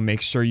obvious ball.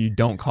 Make sure you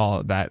don't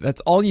call it that.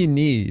 That's all you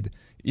need.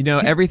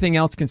 Everything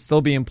else can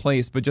still be in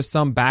place, but just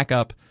some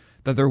backup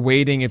that they're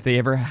waiting. If they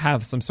ever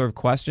have some sort of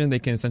question, they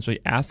can essentially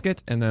ask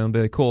it and then they'll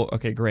be like, cool.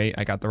 Okay, great.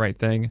 I got the right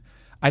thing.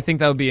 I think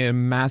that would be a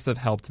massive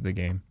help to the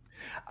game.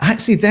 I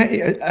see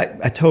that.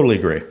 I totally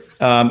agree.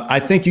 I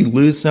think you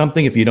lose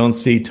something if you don't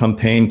see Tom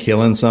Payne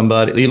killing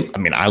somebody. I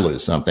mean, I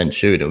lose something.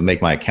 Shoot, it would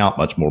make my account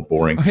much more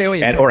boring.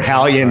 Or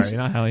Hallion's. Sorry,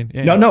 not Hallion.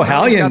 Yeah, no,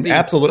 Hallion.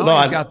 Absolutely.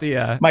 Hallion's got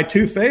the my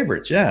two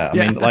favorites. Yeah.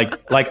 I mean,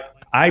 like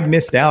I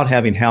missed out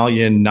having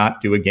Hallion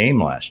not do a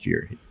game last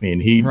year. I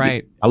mean,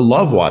 I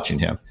love watching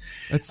him.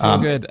 That's so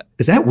good.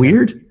 Is that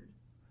weird?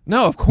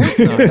 No, of course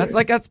not.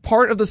 That's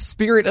part of the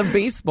spirit of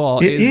baseball.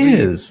 It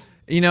is.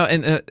 And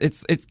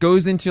it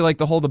goes into like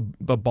the whole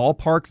the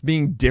ballparks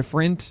being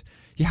different.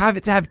 You have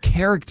it to have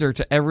character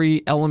to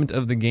every element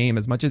of the game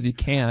as much as you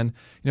can.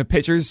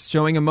 Pitchers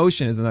showing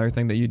emotion is another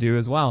thing that you do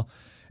as well.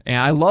 And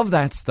I love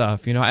that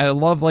stuff. I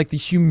love like the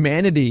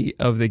humanity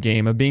of the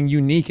game, of being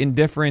unique and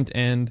different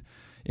and,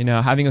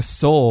 having a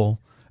soul.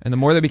 And the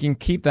more that we can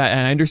keep that,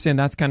 and I understand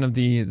that's kind of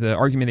the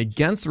argument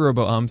against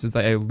robo-umps is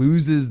that it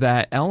loses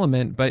that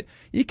element, but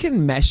you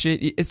can mesh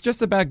it. It's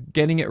just about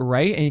getting it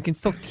right, and you can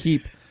still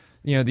keep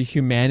the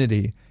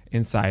humanity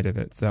inside of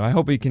it. So I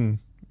hope we can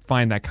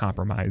find that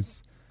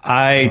compromise.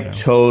 I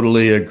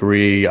totally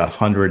agree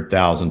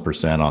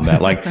 100,000% on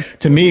that. Like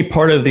to me,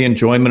 part of the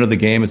enjoyment of the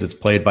game is it's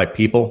played by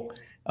people.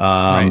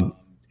 And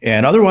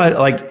otherwise,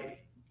 like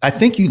I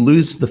think you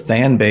lose the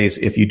fan base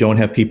if you don't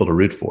have people to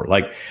root for.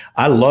 Like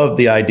I love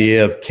the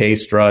idea of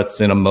K-struts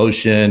and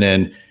emotion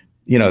and,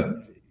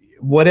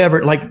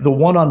 whatever, like the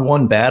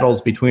one-on-one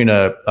battles between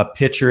a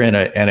pitcher and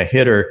a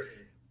hitter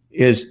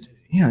is,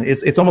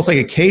 it's almost like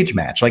a cage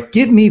match. Like,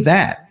 give me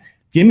that.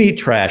 Give me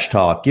trash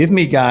talk. Give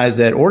me guys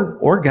that,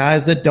 or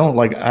guys that don't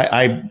like.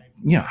 I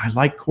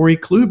like Corey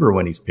Kluber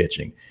when he's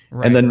pitching,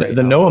 and then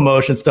the no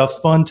emotion stuff's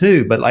fun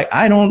too. But like,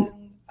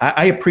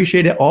 I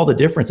appreciate it, all the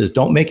differences.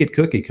 Don't make it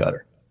cookie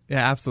cutter.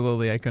 Yeah,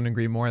 absolutely. I couldn't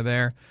agree more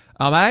there.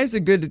 That is a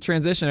good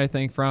transition, I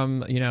think,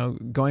 from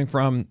going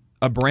from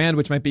a brand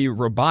which might be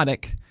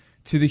robotic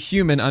to the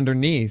human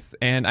underneath.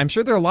 And I'm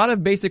sure there are a lot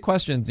of basic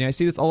questions. I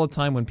see this all the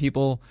time when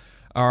people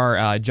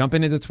are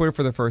jumping into Twitter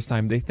for the first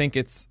time. They think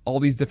it's all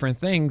these different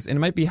things, and it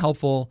might be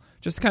helpful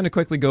just to kind of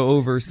quickly go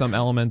over some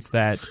elements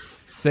that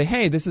say,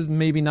 hey, this is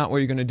maybe not what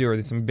you're going to do, or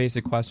there's some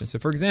basic questions. So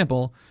for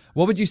example,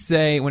 what would you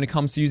say when it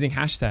comes to using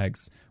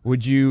hashtags?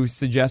 Would you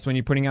suggest when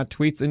you're putting out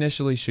tweets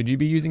initially, should you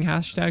be using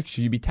hashtags?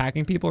 Should you be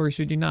tagging people, or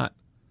should you not?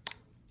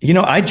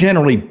 I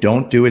generally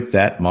don't do it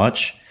that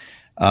much.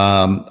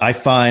 I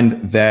find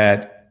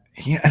that,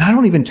 and I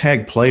don't even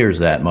tag players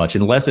that much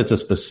unless it's a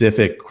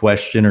specific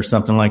question or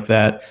something like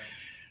that.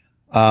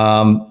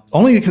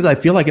 Only because I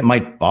feel like it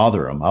might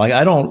bother them. Like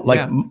I don't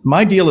like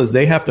my deal is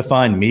they have to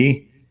find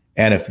me,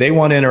 and if they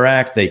want to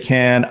interact, they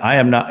can. I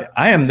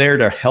am there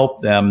to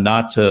help them,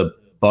 not to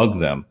bug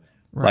them.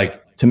 Right.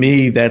 Like to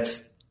me,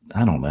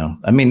 I don't know.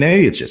 I mean,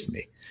 maybe it's just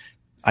me.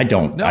 I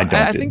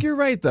think you're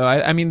right, though.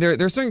 I mean, there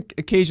are certain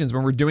occasions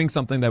when we're doing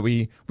something that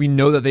we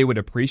know that they would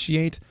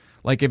appreciate.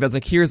 Like if it's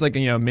like, here's like,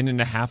 a minute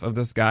and a half of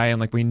this guy, and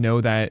like we know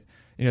that,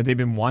 they've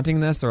been wanting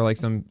this or like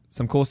some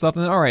cool stuff,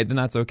 and then all right, then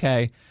that's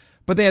okay.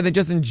 But they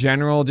just in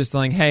general, just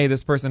like, hey,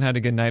 this person had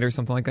a good night or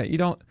something like that.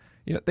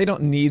 They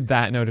don't need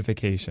that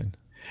notification.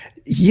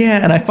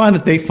 Yeah, and I find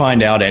that they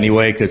find out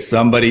anyway because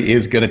somebody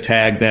is going to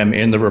tag them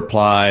in the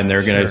reply, and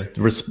they're going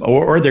to,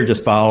 or they're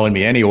just following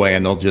me anyway,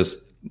 and they'll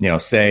just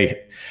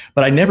say.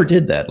 But I never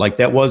did that. Like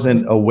that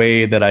wasn't a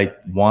way that I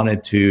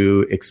wanted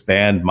to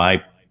expand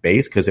my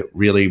base because it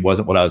really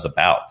wasn't what I was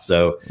about.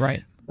 So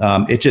right,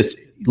 it just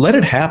let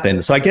it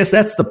happen. So I guess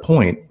that's the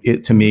point.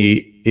 To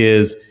me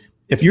is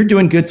if you're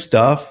doing good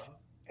stuff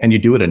and you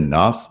do it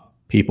enough,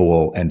 people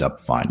will end up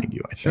finding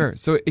you. I think. Sure.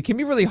 So it can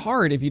be really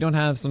hard if you don't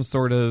have some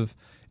sort of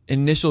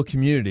initial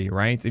community,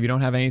 right? If you don't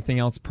have anything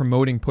else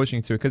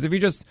pushing to it, because if you're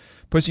just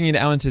pushing it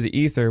out into the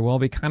ether, well, it'll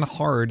be kind of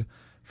hard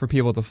for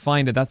people to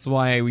find it. That's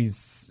why we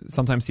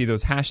sometimes see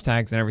those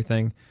hashtags and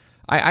everything.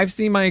 I've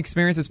seen my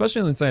experience,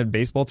 especially inside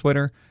baseball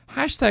Twitter,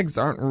 hashtags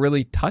aren't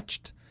really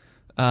touched.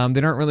 They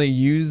aren't really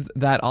used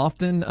that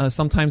often.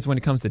 Sometimes when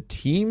it comes to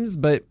teams,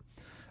 but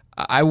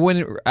I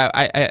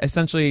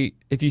essentially,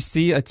 if you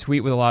see a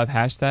tweet with a lot of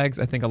hashtags,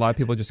 I think a lot of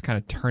people just kind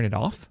of turn it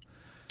off.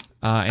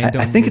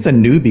 I think it's a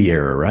newbie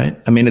error, right?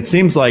 I mean, it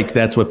seems like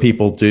that's what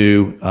people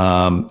do.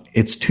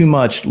 It's too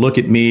much. Look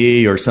at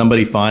me, or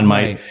somebody find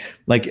my,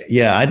 like,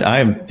 yeah,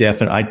 I'm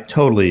definitely, I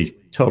totally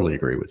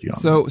agree with you.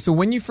 So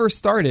when you first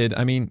started,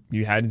 I mean,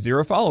 you had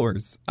 0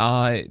 followers.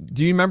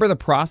 Do you remember the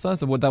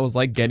process of what that was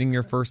like getting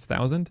your first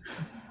 1,000?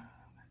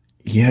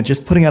 Yeah,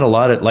 just putting out a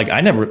lot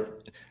of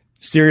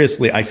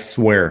seriously, I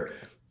swear.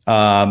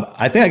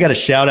 I think I got a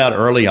shout out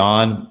early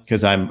on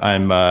because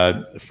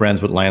I'm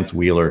friends with Lance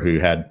Wheeler, who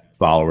had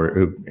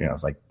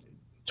it's like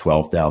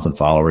 12,000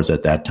 followers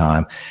at that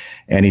time.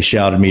 And he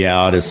shouted me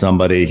out as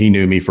somebody, he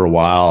knew me for a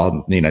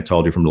while. I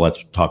told you from the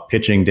Let's Talk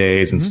Pitching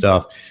days and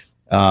stuff.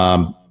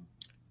 And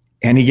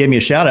he gave me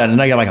a shout out,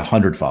 and I got like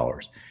 100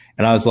 followers.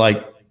 And I was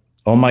like,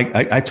 oh my,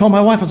 I told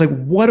my wife, I was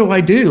like, what do I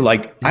do?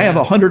 Like, I have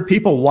 100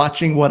 people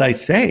watching what I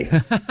say.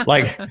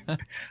 Like,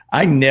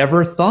 I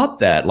never thought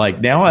that.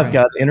 Like, now I've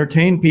got to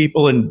entertain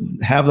people and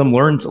have them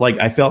learn. Like,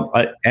 I felt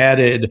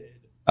added,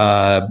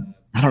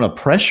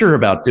 pressure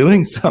about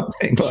doing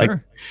something.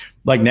 Sure.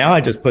 Like now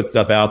I just put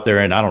stuff out there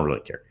and I don't really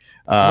care.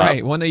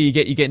 Right. Well, no, you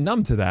get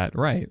numb to that.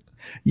 Right.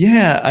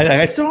 Yeah.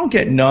 I still don't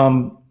get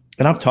numb.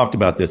 And I've talked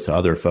about this to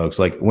other folks.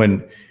 Like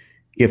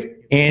if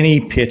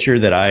any pitcher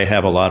that I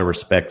have a lot of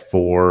respect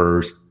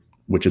for,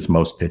 which is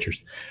most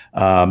pitchers,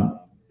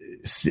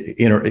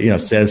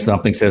 says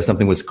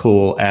something was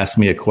cool, asks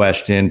me a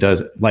question,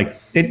 does like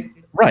it.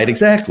 Right.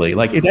 Exactly.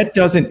 Like that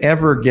doesn't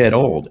ever get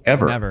old,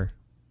 ever. Never.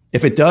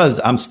 If it does,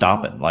 I'm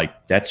stopping.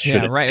 Like that's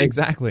yeah, right.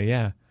 Exactly.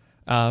 Yeah.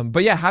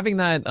 But yeah, having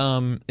that,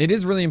 it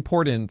is really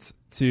important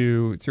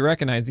to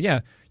recognize. Yeah,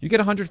 you get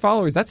 100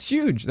 followers. That's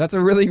huge. That's a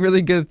really,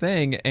 really good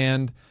thing.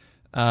 And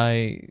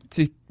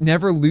to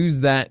never lose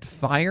that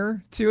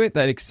fire to it,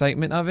 that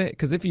excitement of it.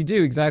 Because if you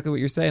do exactly what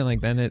you're saying, like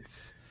then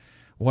it's,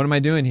 what am I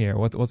doing here?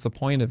 What's the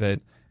point of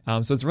it?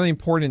 So it's really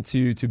important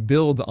to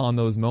build on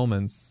those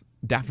moments.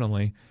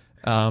 Definitely.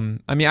 I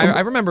mean,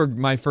 I remember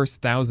my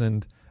first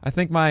 1,000. I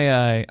think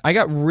I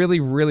got really,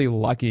 really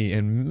lucky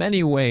in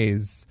many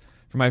ways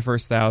for my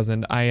first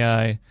 1,000.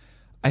 I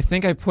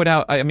think I put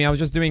out, I was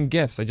just doing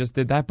GIFs. I just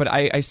did that. But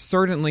I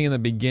certainly in the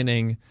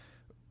beginning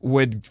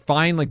would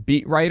find like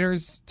beat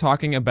writers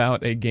talking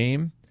about a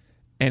game.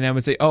 And I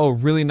would say, oh,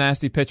 really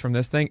nasty pitch from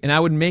this thing. And I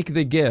would make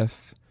the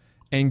GIF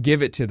and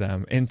give it to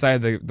them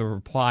inside the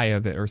reply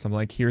of it or something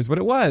like, here's what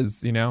it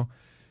was,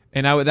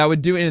 And I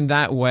would do it in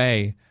that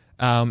way.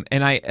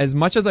 And as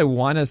much as I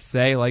want to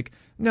say like,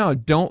 no,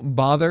 don't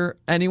bother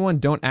anyone.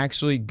 Don't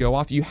actually go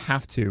off. You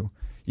have to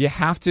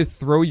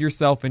throw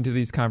yourself into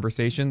these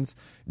conversations.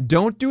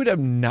 Don't do it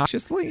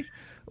obnoxiously.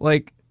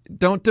 Like,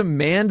 don't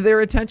demand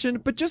their attention,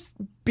 but just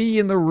be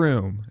in the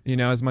room,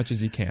 as much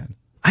as you can.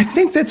 I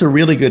think that's a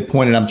really good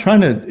point.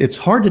 And it's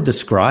hard to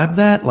describe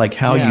that, like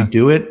how you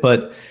do it.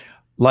 But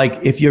like,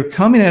 if you're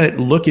coming at it,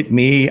 look at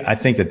me, I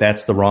think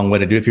that's the wrong way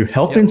to do it. If you're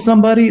helping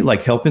somebody,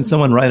 like helping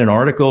someone write an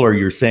article, or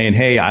you're saying,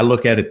 hey, I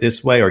look at it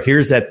this way, or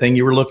here's that thing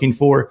you were looking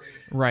for.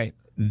 Right.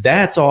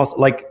 That's also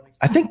like,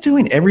 I think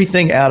doing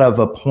everything out of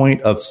a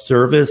point of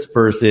service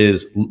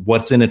versus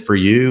what's in it for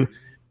you.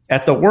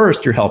 At the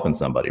worst, you're helping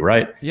somebody,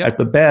 right? Yep. At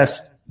the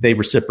best, they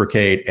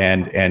reciprocate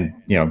and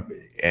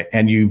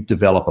you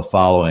develop a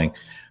following.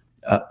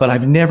 But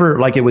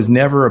it was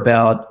never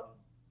about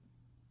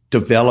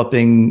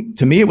developing.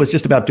 To me, it was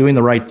just about doing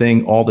the right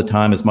thing all the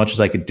time, as much as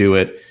I could do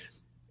it.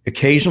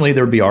 Occasionally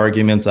there would be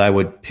arguments I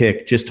would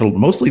pick just to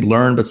mostly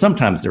learn, but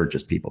sometimes there were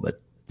just people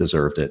that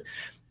deserved it.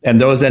 And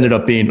those ended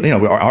up being,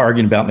 we're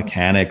arguing about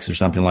mechanics or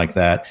something like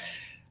that.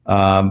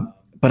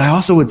 But I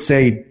also would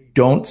say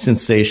don't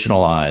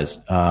sensationalize,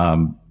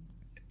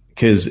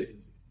 because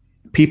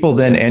people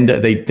then end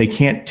up, they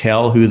can't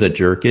tell who the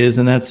jerk is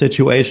in that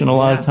situation a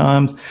lot of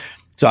times.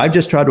 So I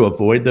just try to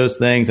avoid those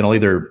things, and I'll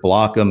either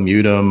block them,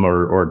 mute them,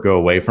 or go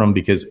away from them,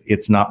 because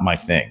it's not my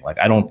thing. Like,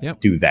 I don't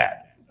do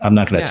that. I'm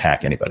not going to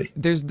attack anybody.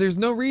 There's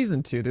no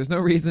reason to. There's no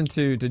reason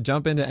to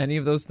jump into any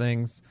of those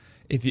things.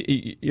 If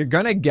you're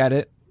gonna get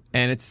it,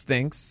 and it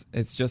stinks.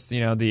 It's just,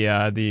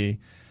 the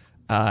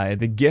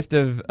gift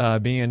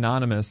of being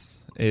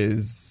anonymous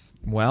is,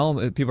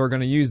 well, people are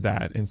going to use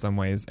that in some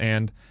ways,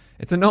 and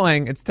it's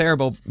annoying. It's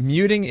terrible.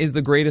 Muting is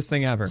the greatest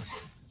thing ever.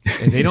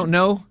 They don't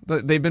know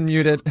that they've been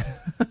muted.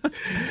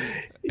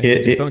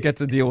 They just don't get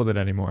to deal with it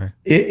anymore.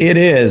 It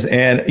is.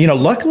 And,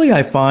 luckily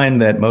I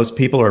find that most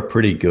people are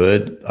pretty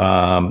good.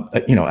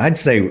 I'd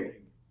say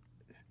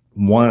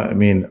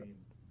maybe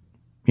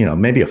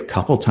a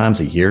couple times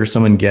a year,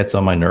 someone gets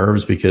on my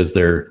nerves because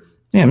they're,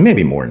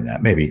 maybe more than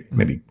that, maybe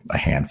a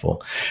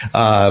handful.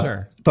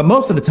 Sure. But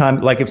most of the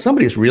time, like if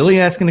somebody's really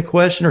asking a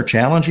question or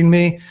challenging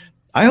me,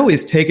 I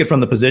always take it from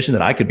the position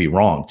that I could be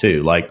wrong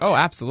too. Like, oh,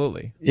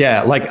 absolutely.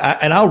 Yeah.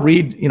 I'll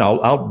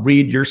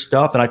read your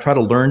stuff, and I try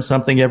to learn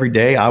something every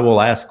day. I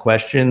will ask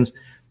questions.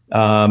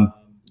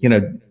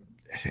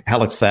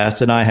 Alex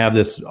Fast and I have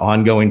this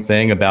ongoing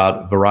thing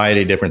about a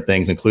variety of different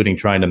things, including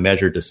trying to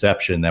measure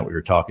deception that we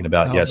were talking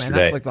about yesterday. Man,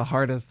 that's like the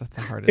hardest. That's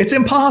the hardest. It's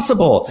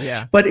impossible.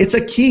 Yeah. But it's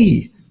a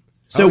key.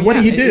 So what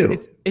do you do?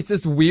 It's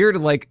this weird,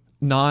 like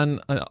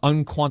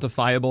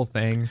unquantifiable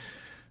thing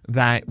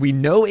that we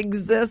know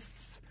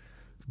exists.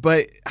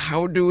 But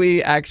how do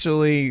we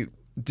actually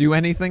do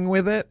anything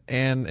with it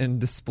and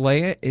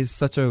display it is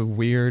such a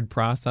weird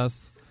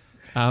process.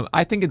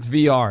 I think it's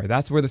VR.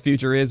 That's where the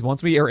future is.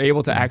 Once we are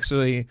able to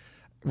actually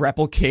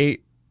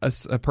replicate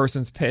a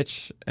person's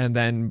pitch and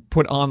then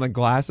put on the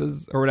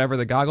glasses or whatever,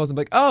 the goggles, and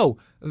be like, oh,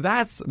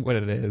 that's what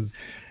it is.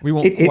 We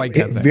won't quite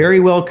get there. It very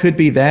well could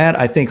be that.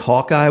 I think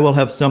Hawkeye will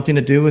have something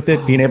to do with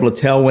it. Being able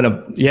to tell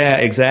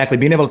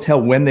being able to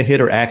tell when the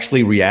hitter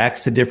actually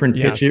reacts to different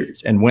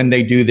pitchers and when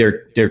they do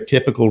their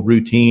typical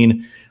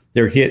routine,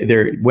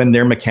 when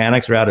their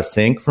mechanics are out of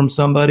sync from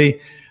somebody.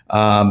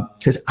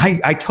 Because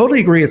I totally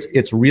agree.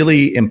 It's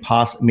really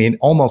impossible. I mean,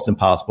 almost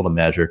impossible to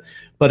measure,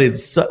 but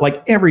it's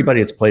like everybody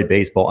that's played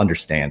baseball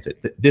understands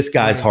it. This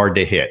guy's hard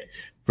to hit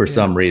for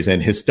some reason.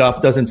 His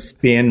stuff doesn't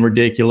spin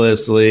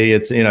ridiculously.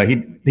 It's,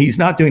 he's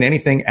not doing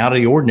anything out of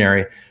the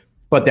ordinary,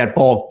 but that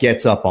ball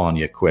gets up on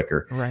you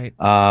quicker. Right.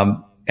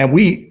 And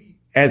we,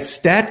 as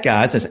stat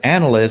guys, as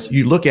analysts,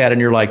 you look at it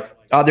and you're like,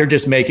 oh, they're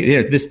just making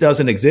this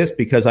doesn't exist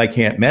because I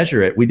can't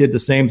measure it. We did the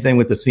same thing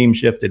with the seam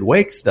shifted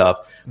wake stuff.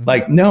 Mm-hmm.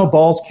 Like, no,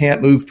 balls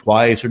can't move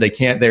twice, or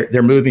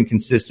they're moving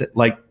consistent.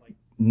 Like,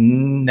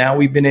 now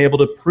we've been able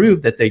to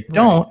prove that they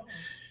don't.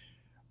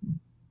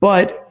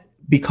 But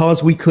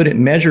because we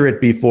couldn't measure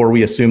it before,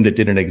 we assumed it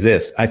didn't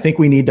exist. I think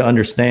we need to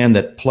understand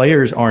that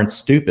players aren't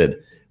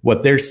stupid.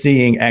 What they're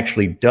seeing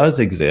actually does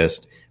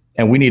exist,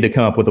 and we need to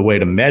come up with a way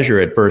to measure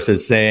it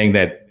versus saying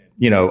that,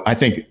 I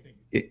think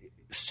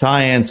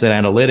science and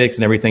analytics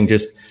and everything,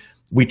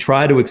 we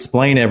try to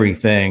explain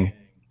everything,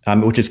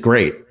 which is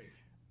great,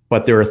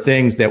 but there are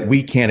things that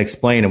we can't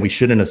explain, and we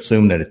shouldn't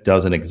assume that it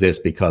doesn't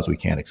exist because we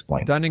can't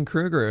explain it.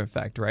 Dunning-Kruger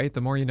effect, right?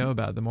 The more you know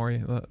about it, the more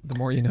you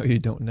know you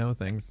don't know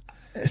things.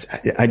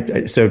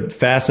 So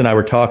Fast and I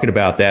were talking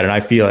about that, and I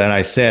feel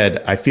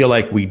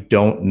like we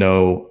don't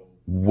know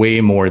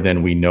way more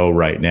than we know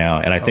right now,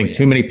 and I think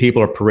too many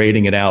people are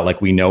parading it out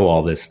like we know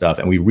all this stuff,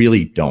 and we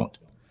really don't.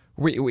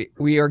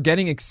 We are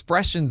getting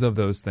expressions of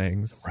those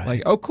things. Right.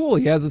 Like, oh, cool,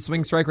 he has a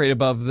swing strike rate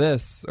above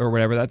this or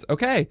whatever. That's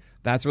okay.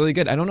 That's really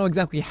good. I don't know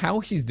exactly how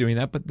he's doing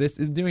that, but this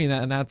is doing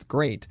that, and that's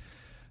great.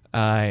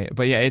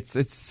 But yeah, it's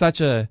such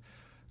a,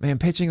 man,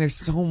 pitching, there's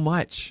so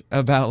much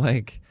about,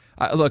 like,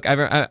 look,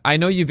 I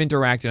know you've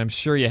interacted, I'm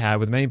sure you have,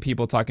 with many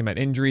people talking about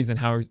injuries and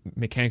how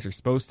mechanics are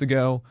supposed to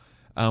go,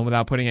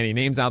 without putting any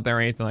names out there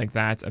or anything like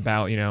that,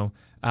 about,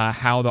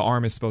 how the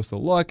arm is supposed to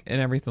look and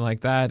everything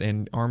like that,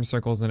 and arm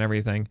circles and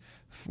everything,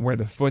 where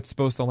the foot's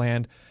supposed to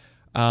land.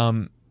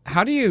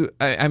 How do you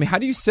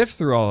sift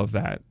through all of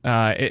that?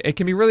 It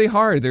can be really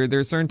hard. There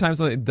are certain times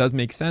when it does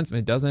make sense, but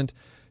it doesn't.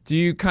 Do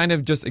you kind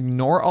of just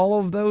ignore all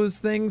of those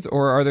things,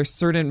 or are there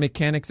certain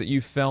mechanics that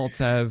you felt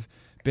have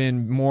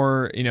been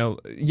more,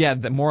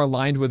 more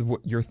aligned with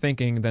what you're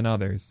thinking than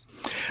others?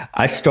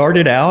 I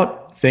started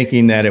out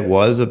thinking that it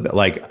was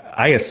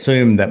I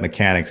assumed that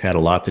mechanics had a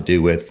lot to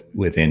do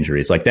with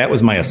injuries. Like, that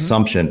was my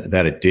assumption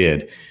that it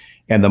did.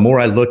 And the more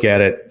I look at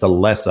it, the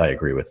less I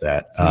agree with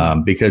that.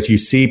 Because you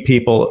see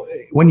people,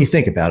 when you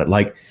think about it,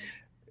 like,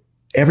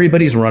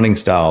 everybody's running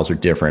styles are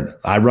different.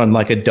 I run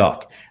like a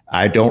duck.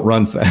 I don't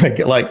run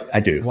like I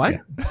do. What?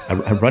 Yeah.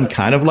 I run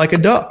kind of like a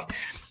duck.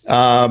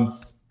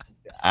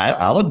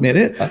 I'll admit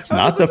it. That's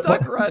not the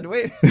duck run.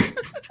 Wait.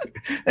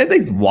 And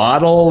they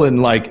waddle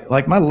and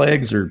like my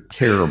legs are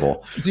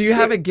terrible. Do you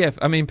have a GIF?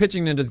 I mean,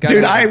 Pitching Ninja's got.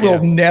 Dude, I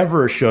will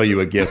never show you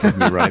a GIF of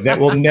me running. That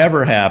will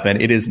never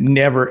happen. It is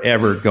never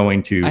ever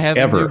going to. I have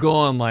ever. a new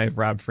goal in life,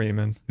 Rob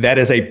Freeman. That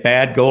is a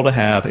bad goal to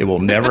have. It will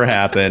never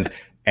happen,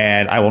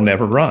 and I will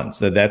never run.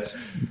 So that's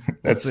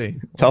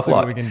tough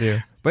luck. What we can do.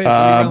 But so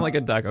you run like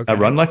a duck. Okay. I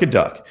run like a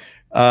duck.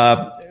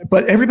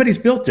 But everybody's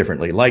built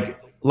differently. Like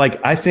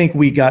I think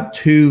we got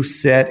too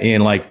set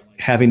in like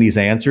having these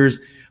answers.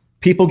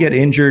 People get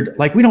injured.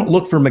 Like we don't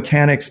look for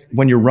mechanics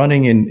when you're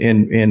running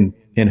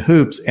in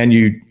hoops and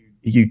you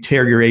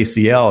tear your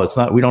ACL. It's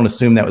not. We don't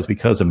assume that was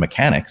because of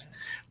mechanics.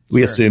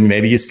 We assume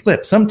maybe you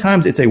slip.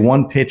 Sometimes it's a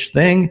one pitch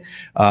thing.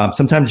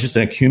 Sometimes it's just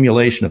an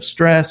accumulation of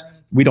stress.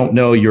 We don't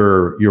know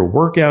your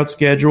workout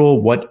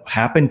schedule, what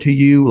happened to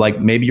you. Like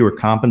maybe you were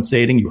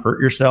compensating, you hurt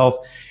yourself,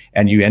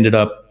 and you ended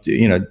up,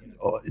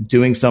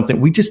 doing something.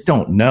 We just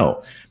don't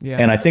know. Yeah.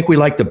 And I think we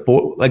like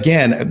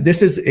again,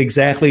 this is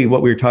exactly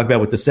what we were talking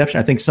about with deception.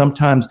 I think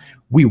sometimes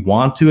we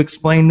want to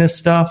explain this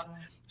stuff,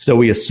 so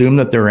we assume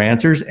that there are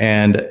answers.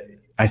 And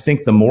I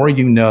think the more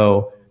you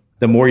know,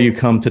 the more you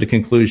come to the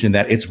conclusion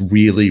that it's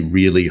really,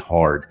 really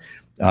hard.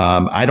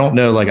 I don't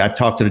know. Like I've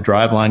talked to the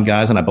Driveline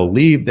guys, and I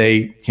believe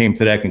they came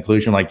to that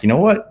conclusion. Like, you know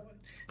what?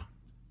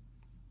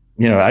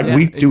 We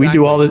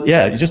do all this.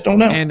 Yeah, you just don't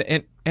know.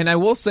 And I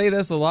will say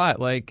this a lot.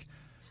 Like,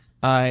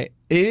 it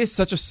is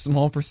such a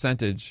small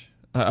percentage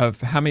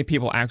of how many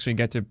people actually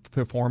get to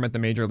perform at the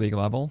major league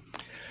level.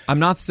 I'm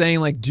not saying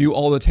like do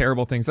all the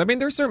terrible things. I mean,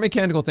 there's certain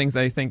mechanical things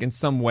that I think in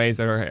some ways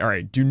that are all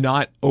right. Do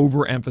not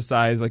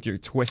overemphasize like you're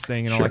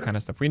twisting and all that kind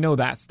of stuff. We know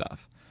that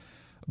stuff,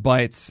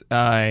 but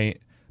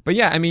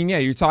yeah, I mean, yeah,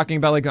 you're talking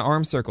about like the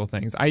arm circle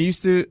things. I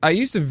used to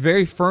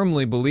very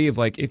firmly believe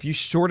like if you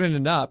shorten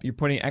it up, you're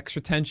putting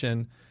extra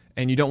tension,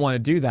 and you don't want to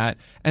do that.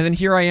 And then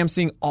here I am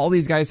seeing all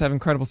these guys have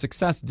incredible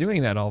success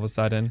doing that all of a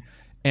sudden,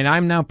 and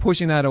I'm now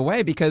pushing that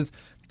away because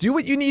do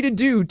what you need to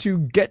do to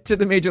get to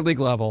the major league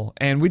level,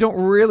 and we don't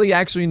really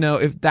actually know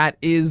if that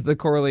is the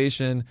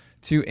correlation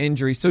to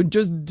injury. So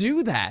just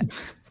do that.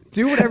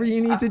 Do whatever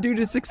you need to do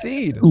to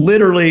succeed.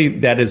 Literally,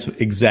 that is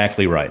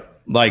exactly right.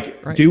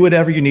 Like, do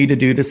whatever you need to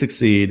do to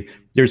succeed.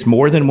 There's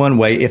more than one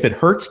way. If it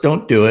hurts,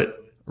 don't do it.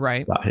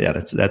 Right. Yeah,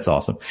 that's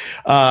awesome.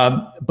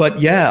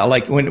 But yeah,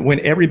 like when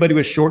everybody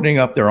was shortening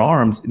up their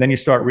arms, then you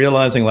start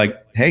realizing like,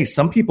 hey,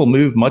 some people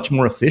move much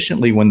more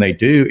efficiently when they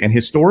do. And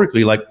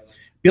historically, like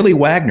Billy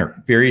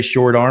Wagner, very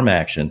short arm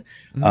action.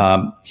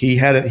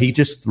 Mm-hmm. He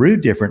just threw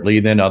differently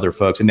than other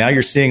folks. And now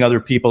you're seeing other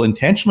people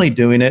intentionally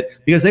doing it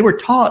because they were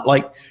taught,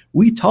 like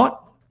we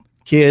taught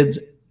kids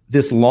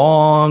this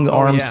long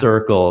arm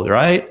circle,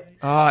 right?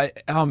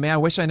 Oh man, I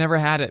wish I never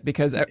had it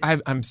because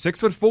I'm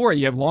 6'4".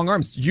 You have long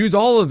arms. Use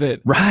all of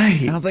it. Right.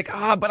 And I was like,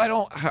 but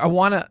I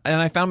want to.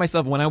 And I found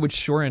myself when I would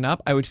shorten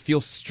up, I would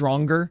feel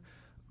stronger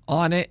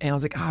on it. And I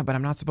was like, but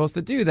I'm not supposed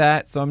to do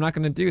that. So I'm not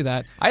going to do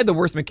that. I had the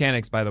worst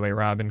mechanics, by the way,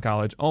 Rob, in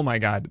college. Oh my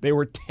God. They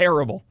were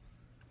terrible.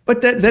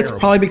 But that's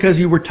probably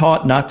because you were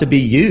taught not to be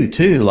you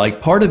too.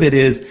 Like part of it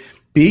is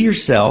be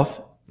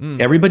yourself.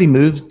 Everybody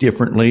moves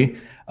differently.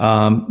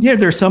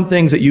 There's some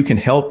things that you can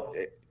help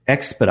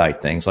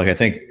expedite things. Like I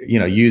think,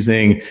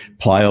 using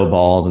plyo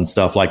balls and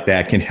stuff like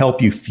that can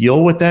help you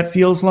feel what that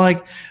feels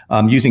like.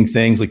 Using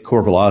things like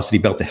core velocity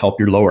belt to help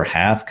your lower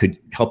half could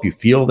help you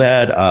feel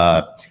that.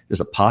 There's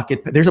a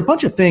pocket. There's a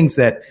bunch of things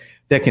that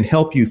can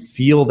help you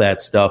feel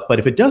that stuff. But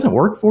if it doesn't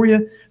work for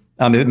you,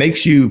 if it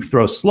makes you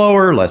throw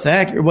slower, less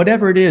accurate,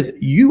 whatever it is,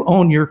 you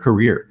own your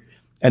career.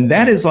 And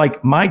that is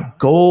like my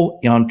goal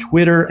on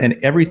Twitter and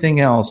everything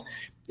else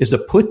is to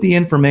put the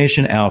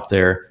information out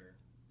there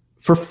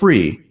for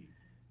free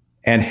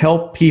and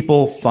help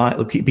people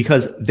find,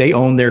 because they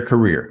own their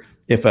career.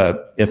 If an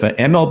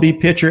MLB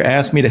pitcher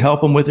asks me to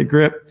help them with a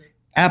grip,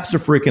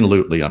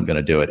 abso-freaking-lutely, I'm going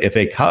to do it. If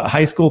a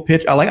high school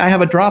pitcher, I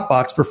have a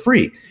Dropbox for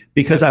free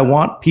because I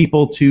want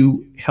people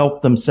to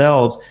help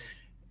themselves.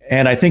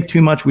 And I think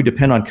too much we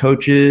depend on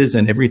coaches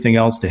and everything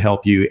else to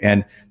help you.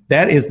 And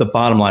that is the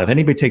bottom line. If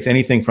anybody takes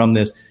anything from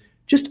this,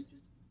 just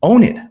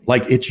own it.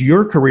 Like it's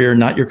your career,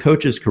 not your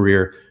coach's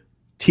career.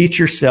 Teach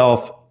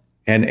yourself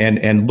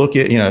and look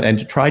at, and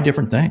to try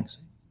different things.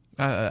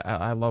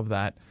 I love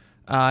that.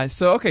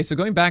 So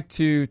going back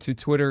to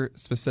Twitter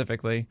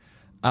specifically,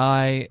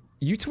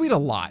 you tweet a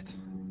lot,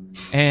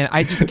 and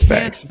I just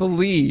can't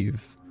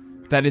believe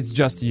that it's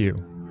just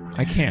you.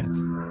 I can't.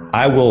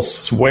 I will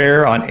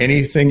swear on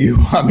anything you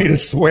want me to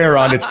swear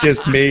on. It's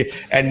just me.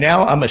 And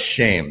now I'm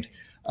ashamed.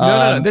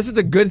 No. This is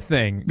a good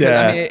thing.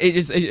 Yeah. I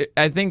mean,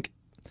 I think,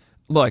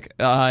 look,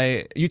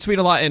 you tweet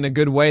a lot in a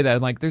good way that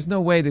I'm like, there's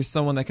no way there's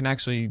someone that can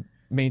actually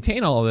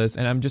maintain all of this.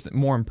 And I'm just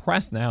more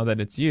impressed now that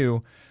it's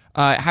you.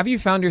 Have you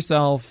found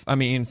yourself, I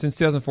mean, since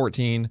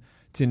 2014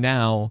 to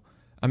now,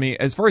 I mean,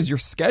 as far as your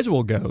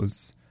schedule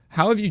goes,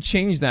 how have you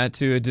changed that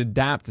to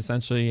adapt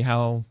essentially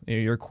how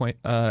your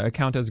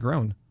account has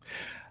grown?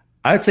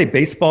 I would say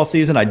baseball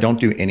season, I don't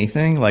do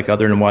anything like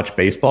other than watch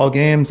baseball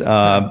games.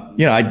 I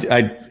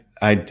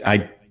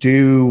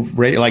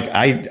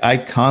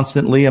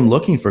constantly am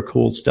looking for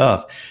cool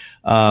stuff.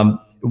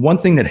 one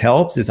thing that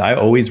helps is I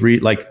always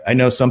read, like, I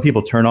know some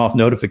people turn off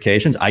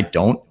notifications. I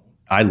don't.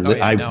 I read.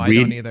 I don't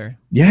either.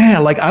 Yeah.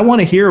 Like, I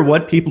want to hear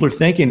what people are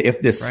thinking.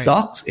 If this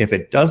sucks, if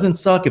it doesn't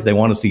suck, if they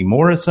want to see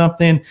more of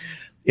something,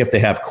 if they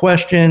have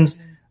questions.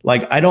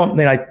 Like, I don't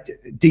think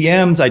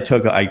DMs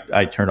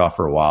I turned off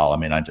for a while. I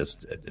mean,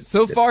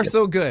 so far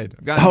so good.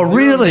 I've gotten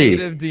really?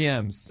 negative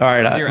DMs. All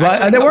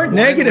right. They weren't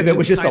negative. It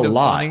was just a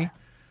lot. Funny.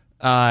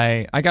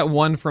 I got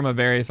one from a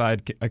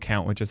verified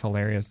account, which is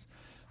hilarious,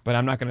 but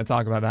I'm not going to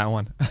talk about that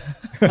one.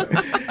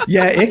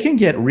 Yeah, it can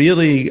get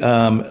really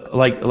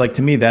like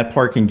to me, that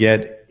part can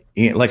get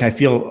like, I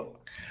feel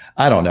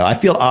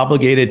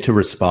obligated to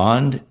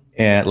respond.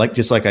 And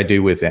just like I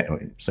do with that.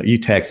 So you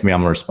text me,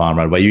 I'm gonna respond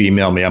right away. You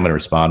email me, I'm gonna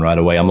respond right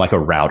away. I'm like a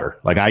router.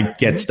 Like, I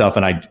get stuff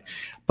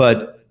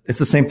but it's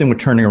the same thing with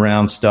turning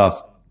around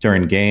stuff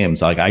during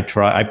games. Like, I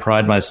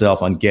pride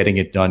myself on getting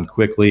it done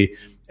quickly,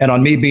 and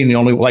on me being the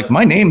only, like,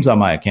 my name's on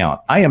my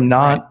account. I am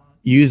not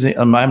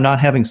I'm not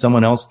having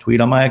someone else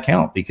tweet on my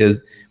account,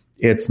 because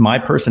it's my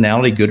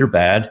personality, good or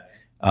bad.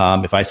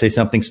 If I say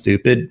something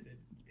stupid,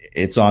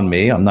 it's on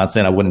me. I'm not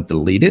saying I wouldn't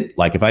delete it.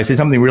 Like, if I say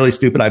something really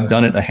stupid, I've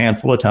done it a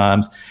handful of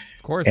times.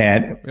 Of course.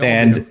 And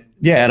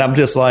I'm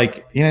just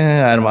like,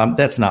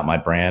 that's not my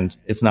brand.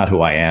 It's not who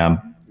I am.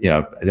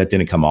 That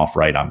didn't come off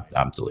right.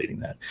 I'm deleting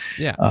that.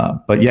 Yeah.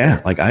 But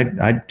yeah, like,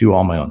 I do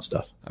all my own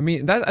stuff. I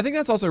mean, I think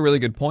that's also a really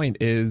good point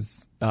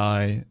is,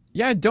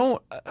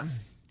 don't.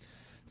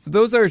 So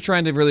those that are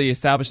trying to really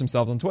establish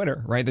themselves on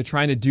Twitter, right? They're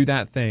trying to do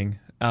that thing.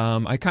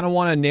 I kind of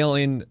want to nail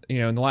in,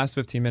 in the last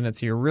 15 minutes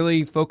here,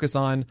 really focus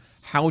on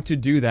how to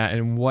do that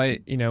and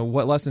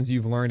what lessons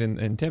you've learned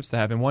and tips to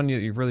have. And one that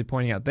you're really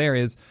pointing out there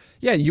is,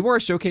 you are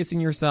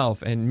showcasing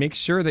yourself, and make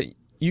sure that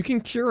you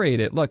can curate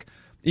it. Look,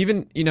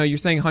 even, you're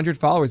saying 100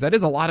 followers, that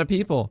is a lot of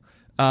people,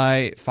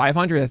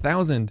 500,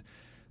 1,000.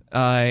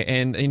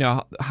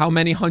 And how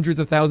many hundreds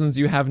of thousands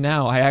you have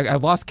now?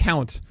 I've lost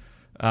count.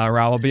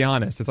 Raul, I'll be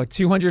honest. It's like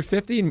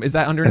 250. Is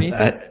that underneath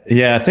it?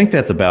 Yeah, I think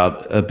that's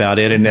about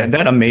it. And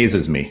that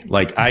amazes me.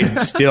 Like, I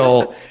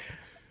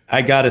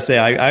got to say,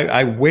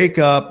 I wake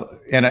up,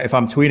 and if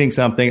I'm tweeting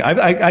something,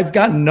 I've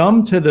gotten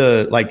numb to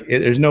the, like,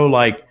 there's no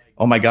like,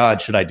 oh my God,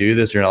 should I do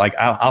this? Or like,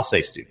 I'll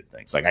say stupid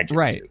things. Like, I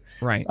just do.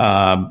 Right.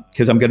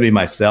 Because I'm going to be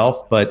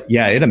myself. But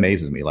yeah, it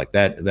amazes me. Like,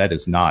 that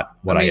is not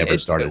what I ever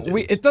started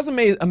doing. It doesn't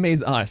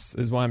amaze us,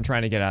 is what I'm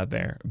trying to get out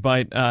there.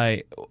 But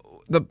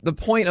the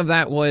point of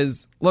that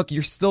was, look,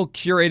 you're still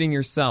curating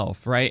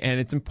yourself, right? And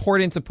it's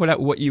important to put out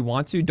what you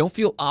want to. Don't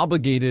feel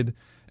obligated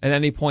at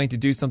any point to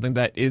do something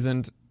that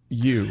isn't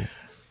you.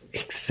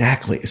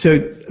 Exactly. So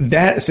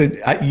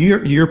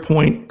your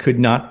point could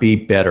not be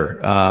better.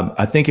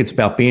 I think it's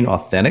about being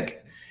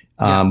authentic.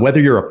 Yes.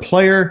 Whether you're a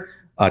player,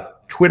 a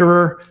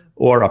Twitterer,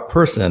 or a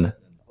person,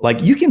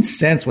 like, you can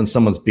sense when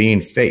someone's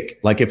being fake.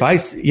 Like, if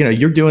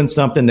you're doing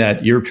something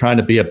that you're trying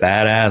to be a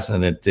badass,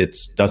 and it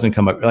doesn't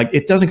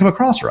come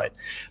across right.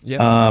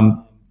 Yeah.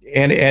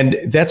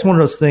 And that's one of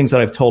those things that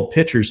I've told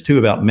pitchers too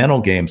about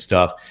mental game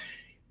stuff,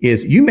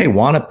 is you may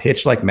want to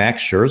pitch like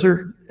Max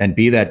Scherzer and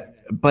be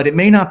that, but it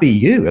may not be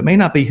you. It may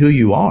not be who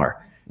you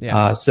are.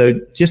 Yeah. So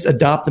just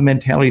adopt the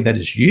mentality that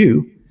is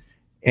you,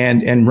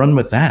 and run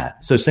with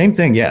that. So same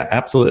thing. Yeah,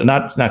 absolutely.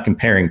 Not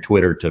comparing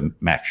Twitter to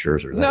Max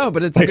Scherzer. No,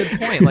 but it's a good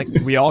point. Like,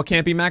 we all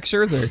can't be Max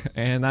Scherzer,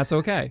 and that's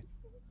okay.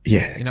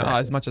 Yeah. Exactly.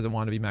 As much as I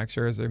want to be Max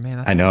Scherzer,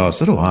 man. I know.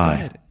 So do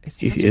I.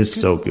 He is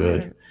so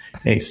good.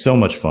 Hey, so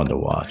much fun to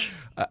watch.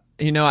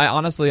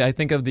 I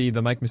think of the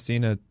Mike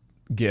Messina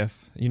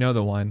GIF.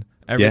 The one.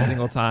 Every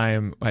single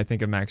time I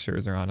think of Max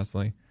Scherzer,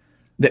 honestly.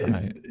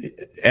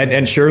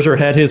 And Scherzer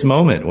had his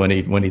moment when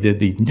he did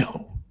the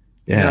no.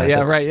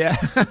 Yeah, right. Yeah.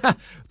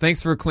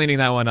 Thanks for cleaning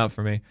that one up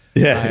for me.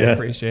 Yeah, I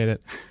appreciate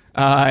it.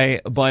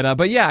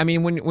 But yeah, I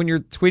mean, when you're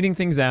tweeting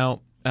things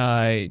out,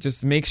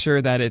 just make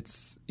sure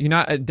that you're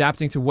not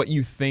adapting to what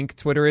you think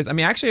Twitter is. I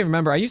mean, actually, I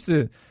remember I used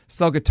to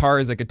sell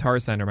guitars at Guitar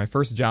Center, my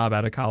first job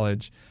out of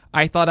college.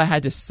 I thought I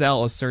had to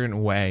sell a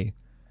certain way,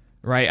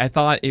 right? I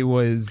thought it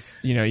was,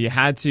 you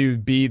had to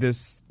be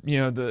this,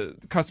 the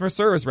customer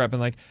service rep,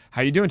 and like,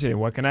 how you doing today?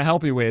 What can I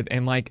help you with?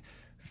 And like,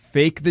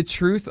 fake the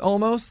truth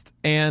almost.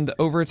 And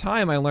over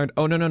time I learned,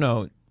 oh,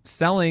 no.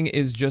 Selling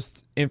is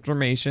just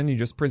information. You're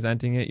just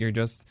presenting it. You're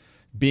just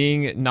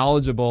being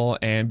knowledgeable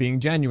and being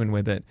genuine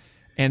with it.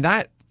 And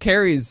that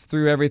carries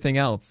through everything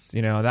else.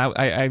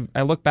 That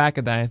I look back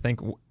at that, I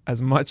think,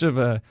 as much of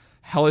a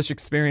hellish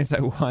experience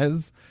that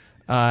was,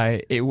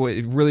 it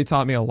really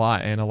taught me a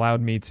lot and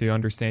allowed me to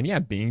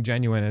understand, being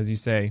genuine, as you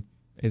say,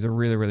 is a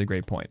really, really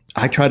great point.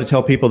 I try to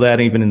tell people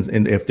that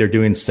even if they're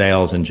doing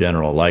sales in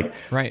general. Like,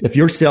 right. If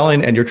you're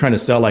selling and you're trying to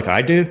sell like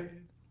I do,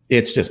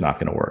 it's just not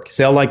going to work.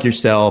 Sell like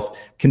yourself,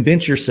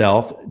 convince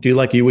yourself, do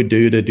like you would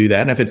do to do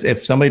that. And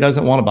if somebody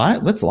doesn't want to buy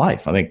it, that's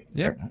life. I mean,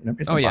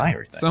 nobody's going to buy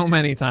everything. So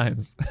many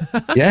times.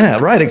 Yeah,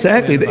 right.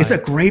 Exactly. It's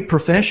a great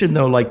profession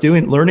though. Like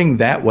learning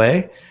that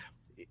way.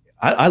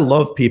 I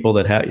love people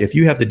that if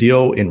you have to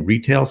deal in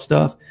retail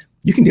stuff,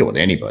 you can deal with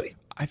anybody.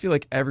 I feel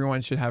like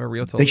everyone should have a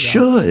retail They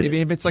job. should. Even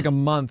if it's like a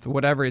month,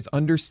 whatever, it's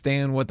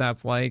understand what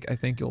that's like. I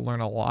think you'll learn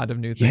a lot of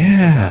new things.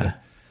 Yeah.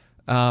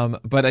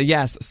 But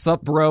yes,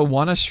 sup, bro,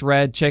 wanna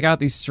shred? Check out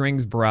these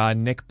strings, brah.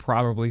 Nick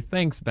probably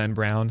thinks, Ben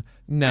Brown.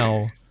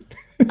 No,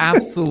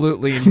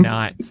 absolutely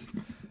not.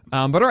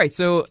 But all right,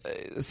 so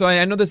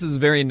I know this is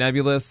very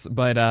nebulous,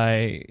 but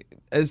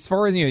as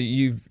far as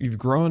you've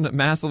grown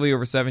massively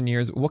over 7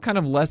 years. What kind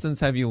of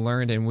lessons have you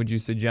learned, and would you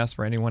suggest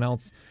for anyone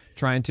else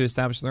trying to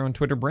establish their own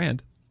Twitter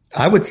brand?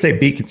 I would say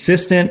be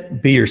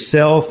consistent, be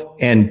yourself,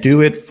 and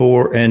do it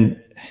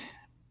and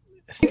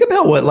think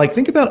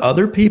about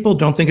other people.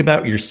 Don't think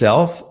about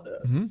yourself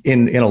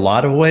in a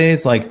lot of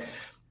ways. Like,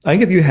 I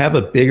think if you have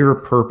a bigger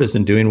purpose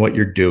in doing what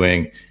you're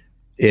doing,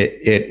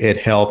 it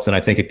helps, and I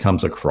think it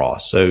comes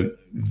across. So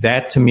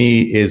that to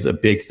me is a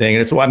big thing.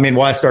 And it's why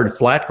I started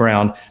Flat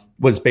Ground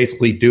was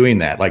basically doing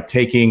that, like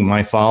taking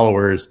my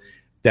followers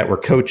that were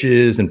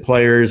coaches and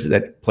players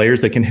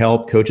that can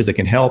help, coaches that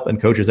can help, and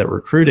coaches that were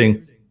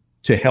recruiting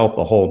to help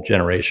a whole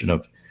generation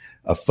of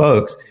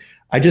folks.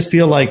 I just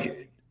feel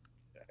like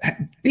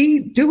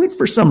do it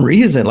for some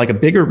reason, like a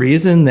bigger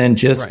reason than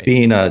just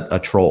being a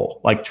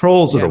troll. Like,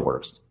 trolls are the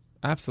worst.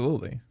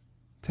 Absolutely.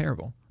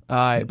 Terrible.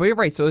 But you're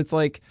right. So it's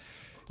like,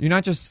 you're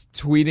not just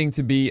tweeting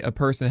to be a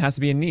person. It has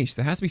to be a niche.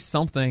 There has to be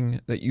something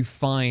that you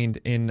find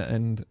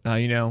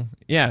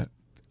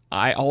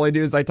all I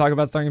do is I talk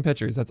about starting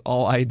pitchers. That's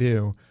all I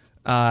do.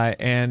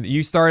 And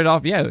you started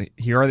off,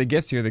 here are the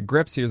gifts, here are the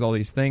grips, here's all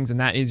these things, and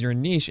that is your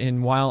niche.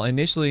 And while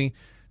initially,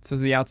 to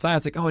the outside,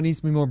 it's like, oh, it needs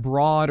to be more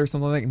broad or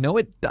something like that. No,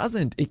 it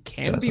doesn't. It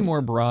can be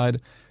more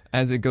broad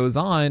as it goes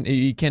on.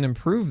 You can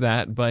improve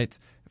that, but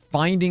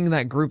finding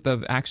that group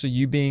of actually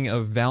you being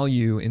of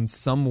value in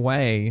some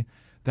way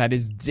that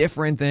is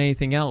different than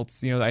anything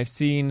else. I've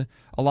seen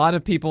a lot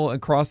of people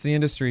across the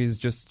industries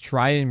just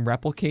try and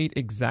replicate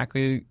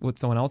exactly what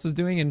someone else is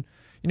doing. And,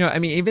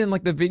 even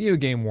like the video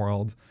game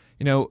world,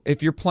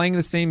 if you're playing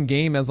the same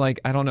game as, like,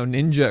 I don't know,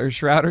 Ninja or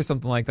Shroud or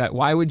something like that,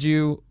 why would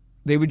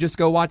they would just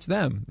go watch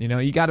them.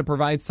 You got to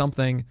provide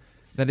something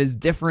that is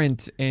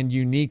different and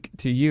unique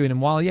to you.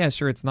 And while,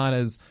 sure, it's not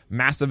as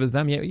massive as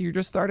them, you're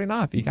just starting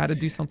off. You got to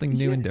do something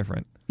new and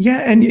different.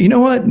 Yeah. And you know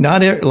what?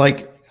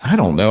 I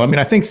don't know. I mean,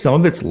 I think some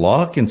of it's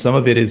luck and some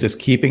of it is just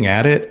keeping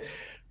at it,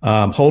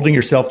 holding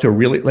yourself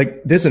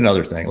to this is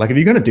another thing. Like, if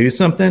you're going to do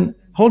something,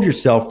 hold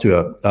yourself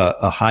to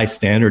a high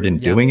standard in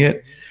doing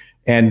it.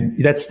 And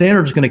that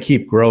standard is going to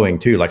keep growing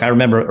too. Like, I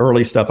remember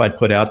early stuff I'd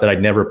put out that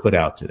I'd never put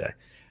out today.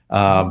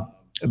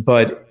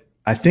 But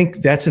I think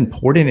that's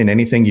important in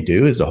anything you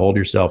do, is to hold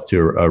yourself to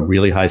a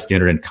really high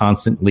standard and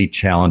constantly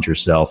challenge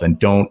yourself, and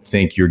don't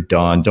think you're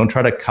done. Don't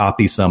try to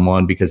copy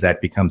someone, because that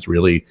becomes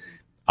really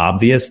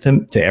obvious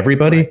to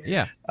everybody. Right.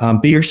 Yeah.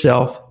 Be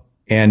yourself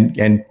and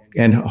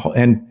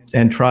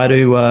try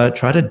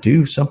to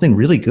do something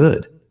really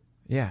good.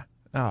 Yeah.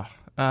 Oh,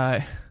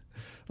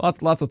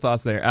 lots of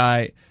thoughts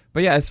there.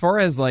 But yeah, as far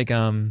as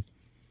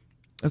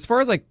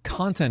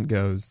content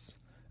goes,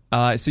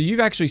 so you've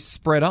actually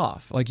spread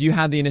off. Like, you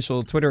had the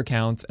initial Twitter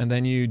account, and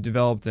then you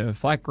developed a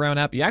Flat Ground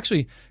app. You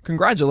actually,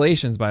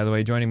 congratulations, by the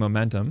way, joining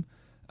Momentum.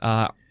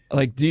 Can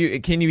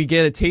you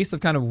get a taste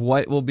of kind of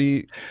what will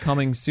be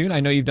coming soon?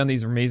 I know you've done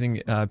these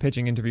amazing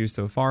pitching interviews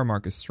so far.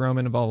 Marcus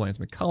Stroman involved, Lance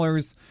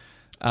McCullers.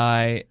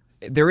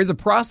 There is a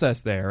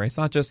process there. It's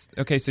not just,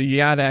 okay, so you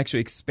got to actually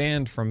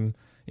expand from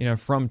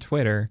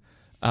Twitter.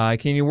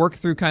 Can you work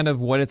through kind of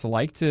what it's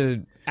like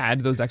to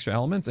add those extra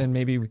elements and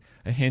maybe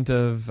a hint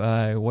of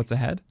what's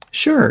ahead?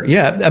 Sure.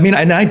 Yeah. I mean,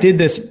 and I did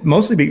this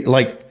mostly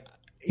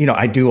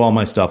I do all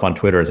my stuff on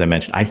Twitter, as I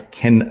mentioned.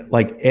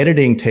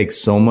 Editing takes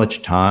so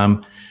much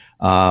time,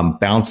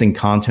 bouncing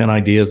content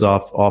ideas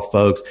off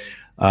folks.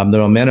 The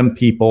Momentum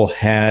people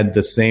had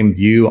the same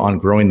view on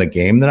growing the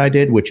game that I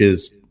did, which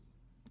is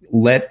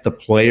let the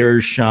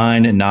players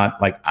shine, and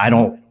not I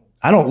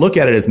don't look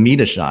at it as me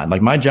to shine.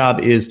 Like, my job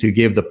is to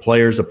give the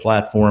players a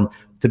platform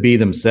to be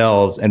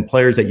themselves, and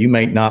players that you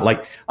might not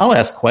like. I'll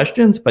ask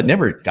questions, but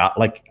never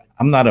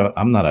I'm not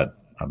a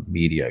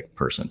media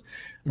person.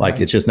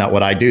 Like, It's just not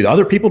what I do.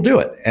 Other people do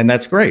it, and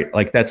that's great.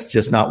 Like, that's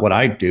just not what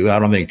I do. I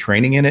don't have any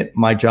training in it.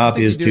 My job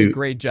is to do a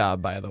great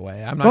job, by the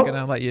way. I'm not going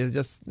to let you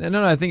just,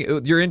 no, I think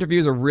your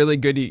interviews are really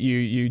good.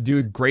 You do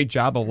a great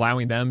job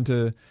allowing them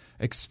to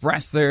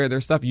express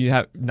their stuff. You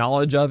have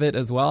knowledge of it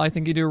as well. I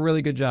think you do a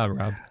really good job,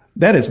 Rob.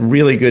 That is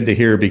really good to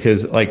hear,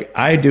 because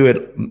I do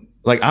it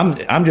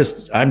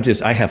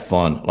I have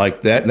fun.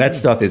 Like, that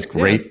stuff is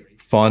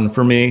great fun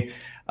for me.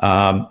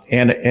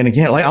 And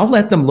again, I'll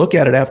let them look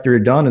at it after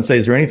you're done and say,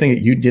 is there anything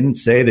that you didn't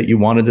say that you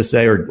wanted to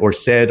say, or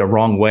said a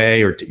wrong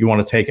way, or you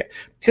want to take it?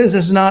 Because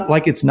it's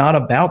not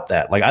about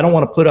that. Like, I don't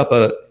want to put up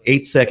a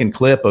 8-second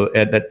clip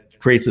that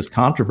creates this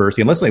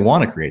controversy, unless they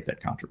want to create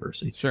that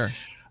controversy. Sure.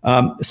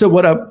 So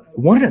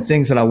one of the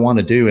things that I want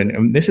to do,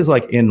 and this is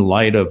in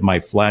light of my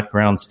Flat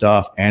Ground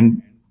stuff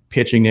and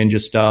Pitching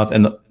Ninja stuff,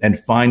 and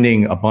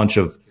finding a bunch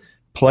of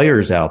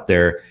players out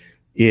there,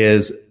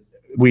 is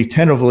we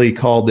tentatively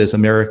called this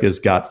America's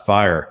Got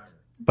Fire,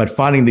 but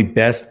finding the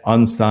best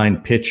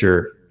unsigned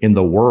pitcher in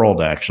the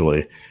world,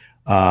 actually,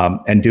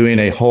 and doing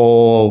a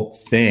whole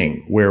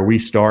thing where we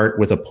start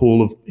with a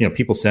pool of,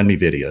 people send me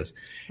videos,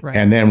 Right.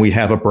 And then we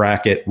have a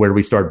bracket where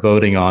we start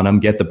voting on them,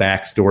 get the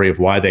backstory of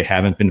why they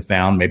haven't been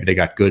found. Maybe they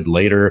got good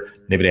later.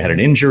 Maybe they had an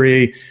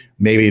injury.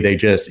 Maybe they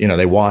just,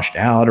 they washed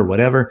out or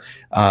whatever.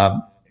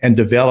 And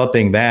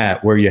developing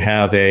that where you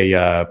have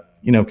a,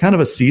 kind of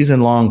a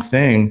season-long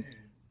thing,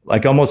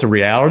 like almost a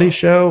reality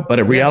show, but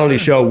a reality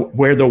show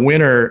where the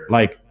winner,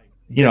 like,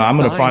 I'm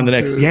going to find the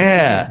next.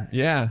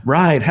 Yeah.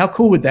 Right. How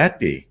cool would that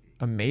be?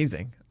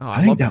 Amazing. Oh,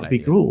 I think that would be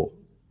cool.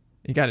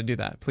 You got to do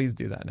that. Please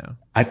do that now.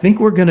 I think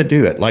we're going to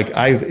do it. Like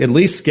I've at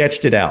least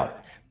sketched it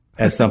out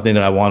as something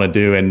that I want to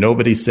do, and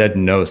nobody said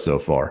no so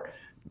far.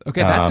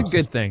 Okay, that's a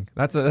good thing.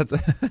 That's a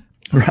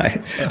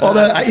right.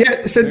 Although,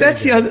 so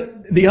that's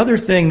the other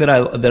thing that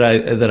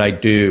I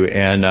do,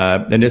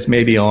 and this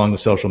may be along the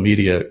social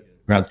media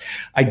grounds.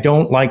 I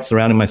don't like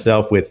surrounding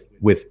myself with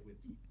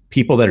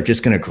people that are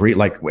just going to agree.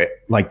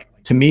 Like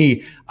to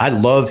me, I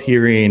love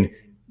hearing,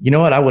 you know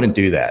what, I wouldn't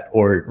do that,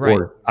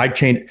 or I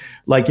change.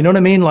 Like, you know what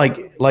I mean? Like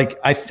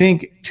I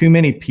think too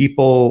many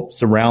people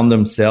surround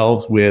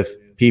themselves with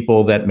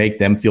people that make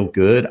them feel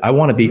good. I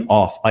want to be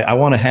off. I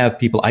want to have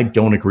people I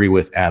don't agree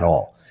with at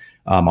all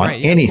on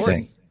anything.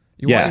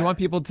 You want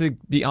people to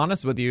be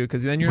honest with you,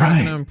 because then you're not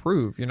going to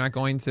improve. You're not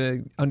going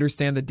to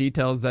understand the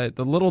details, the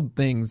little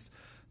things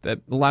that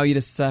allow you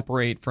to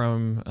separate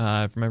from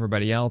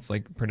everybody else,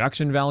 like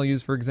production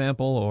values, for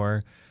example.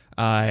 Or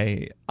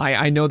I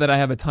know that I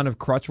have a ton of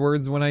crutch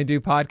words when I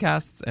do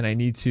podcasts, and I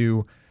need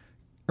to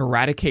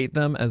eradicate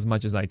them as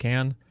much as I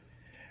can.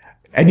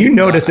 And you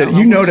notice it.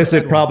 You notice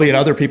it probably, and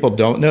other people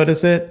don't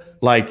notice it.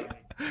 Like,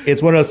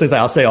 it's one of those things.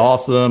 I'll say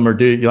awesome or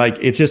do like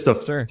it's just a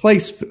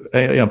place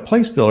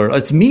filler.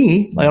 It's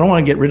me. Like, I don't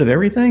want to get rid of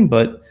everything,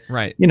 but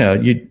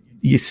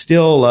you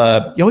still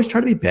you always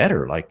try to be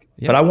better. Like,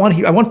 but I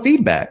want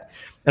feedback,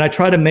 and I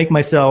try to make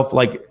myself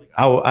like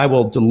I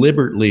will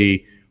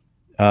deliberately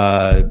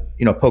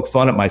poke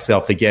fun at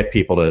myself to get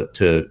people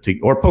to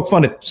or poke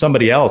fun at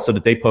somebody else so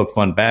that they poke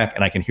fun back,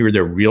 and I can hear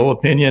their real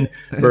opinion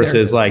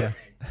versus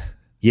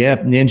yeah,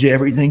 Ninja,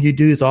 everything you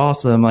do is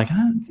awesome. Like,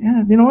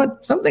 you know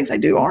what? Some things I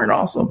do aren't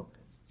awesome.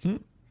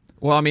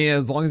 Well, I mean,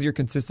 as long as you're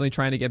consistently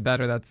trying to get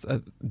better,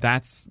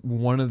 that's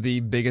one of the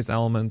biggest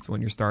elements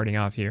when you're starting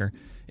off here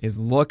is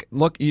look,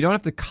 you don't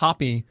have to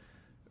copy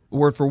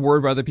word for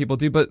word what other people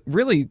do, but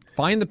really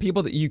find the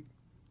people that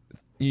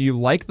you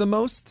like the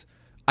most,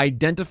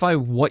 identify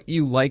what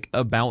you like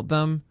about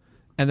them,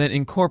 and then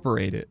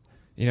incorporate it.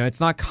 It's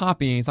not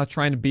copying, it's not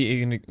trying to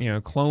be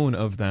a clone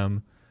of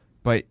them,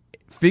 but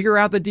figure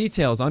out the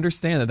details,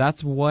 understand that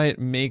that's what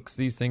makes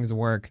these things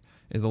work,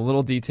 is the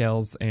little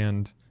details,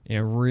 and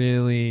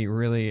really,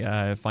 really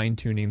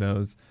fine-tuning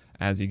those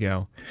as you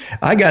go.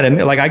 I got to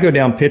admit, like, I go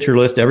down picture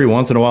list every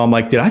once in a while. I'm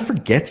like, did I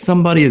forget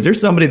somebody? Is there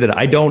somebody that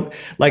I don't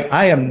like?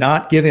 I am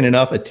not giving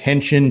enough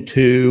attention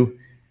to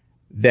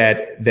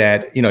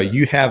that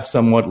you have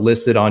somewhat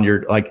listed on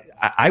your, like,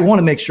 I want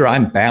to make sure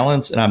I'm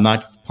balanced and I'm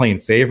not playing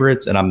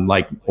favorites, and I'm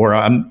like,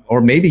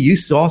 or maybe you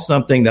saw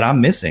something that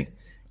I'm missing.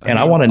 And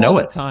I want to know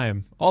it.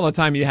 All the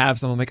time you have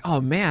someone like,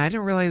 oh man, I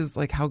didn't realize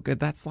like how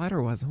good that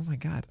slider was. Oh my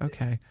God.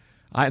 Okay.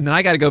 And then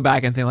I got to go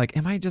back and think like,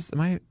 am I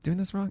doing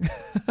this wrong?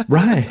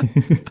 Right.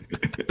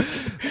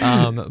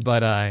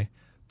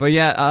 But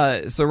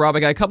yeah. So Rob,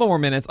 I got a couple more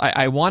minutes.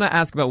 I want to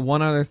ask about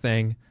one other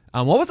thing.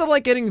 What was it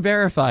like getting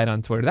verified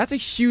on Twitter? That's a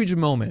huge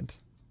moment.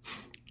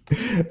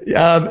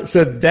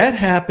 So that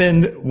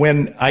happened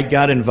when I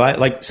got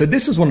invited. So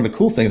this is one of the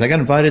cool things. I got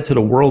invited to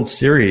the World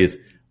Series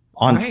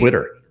on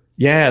Twitter.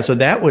 Yeah, so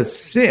that was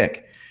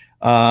sick.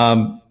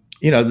 The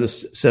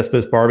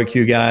Cespedes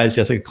Barbecue guys,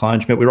 Jessica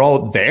Kleinschmidt, we were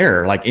all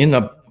there, like in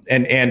the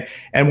and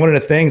one of the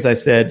things I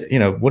said,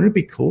 wouldn't it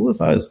be cool if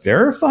I was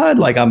verified?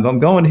 Like I'm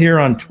going here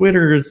on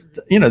Twitter,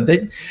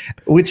 and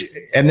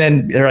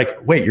then they're like,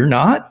 wait, you're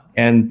not?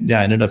 And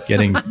I ended up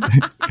getting. So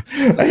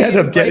I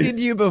ended up getting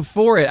you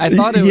before it. I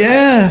thought it was.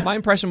 Yeah. My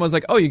impression was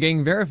like, oh, you're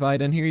getting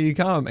verified, and here you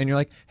come, and you're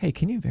like, hey,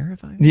 can you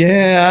verify?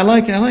 Yeah, I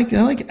like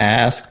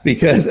ask,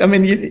 because I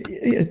mean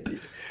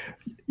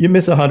you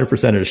miss 100%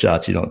 of the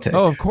shots you don't take.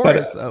 Oh, of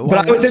course.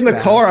 But I was in the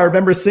car. I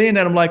remember seeing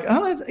that. I'm like,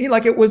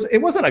 it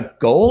wasn't a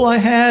goal I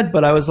had,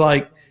 but I was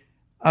like,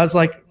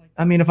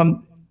 I mean,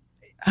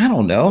 I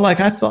don't know. Like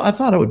I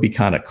thought it would be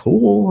kind of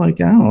cool.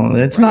 Like, I don't know.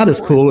 It's not as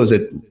cool as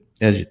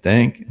you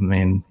think. I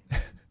mean,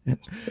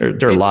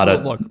 there are a lot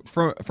of. Look,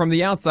 from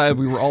the outside,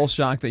 we were all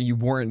shocked that you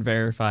weren't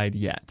verified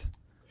yet.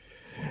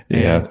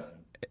 Yeah.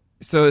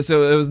 So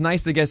it was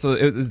nice to get. So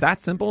it was that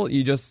simple.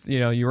 You just,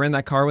 you were in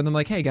that car with them,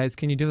 like, hey guys,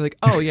 can you do it? Like,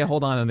 oh yeah,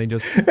 hold on, and they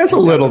just. That's a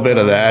little bit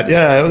of that.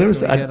 Yeah, there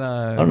was. I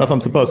don't know if I'm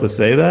supposed to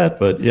say that,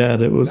 but yeah,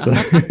 it was.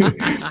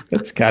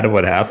 That's kind of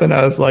what happened.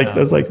 I was like,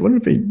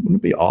 wouldn't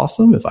it be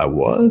awesome if I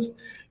was?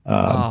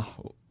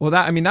 Well,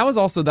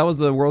 that was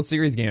the World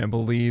Series game, I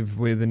believe,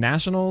 with the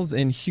Nationals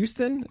in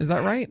Houston. Is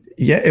that right?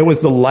 Yeah, it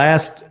was the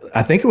last.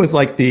 I think it was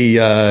like the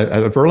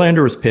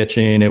Verlander was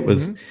pitching. It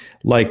was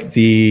like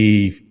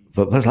the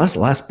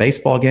last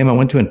baseball game I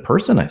went to in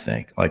person, I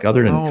think, like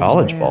other than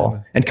college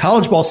ball. And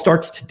college ball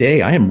starts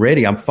today. I am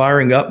ready. I'm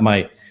firing up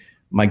my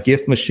my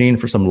gift machine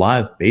for some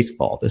live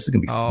baseball. This is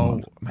gonna be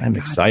fun. I'm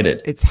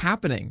excited. It's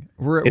happening.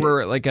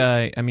 We're like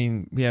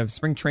we have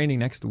spring training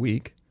next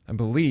week, I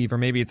believe, or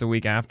maybe it's a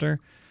week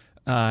after.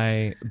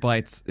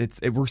 But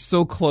we're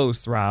so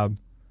close, Rob,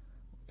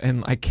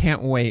 and I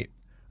can't wait.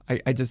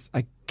 I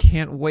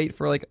can't wait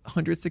for like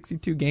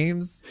 162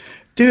 games.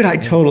 Dude,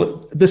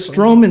 the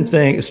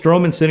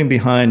Stroman sitting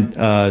behind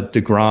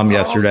DeGrom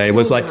yesterday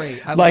was like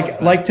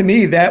to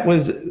me,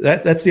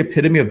 that's the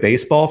epitome of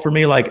baseball for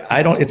me. Like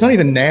it's not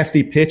even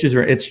nasty pitches,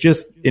 or it's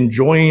just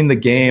enjoying the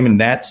game and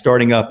that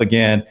starting up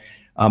again.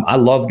 I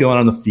love going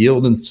on the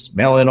field and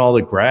smelling all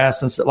the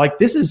grass and stuff. Like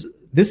this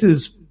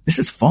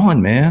is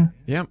fun, man.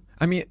 Yeah.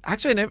 I mean,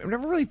 actually, I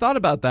never really thought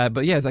about that.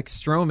 But yeah, it's like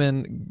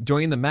Stroman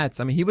joining the Mets.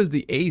 I mean, he was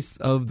the ace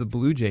of the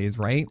Blue Jays,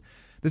 right?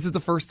 This is the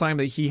first time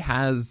that he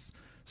has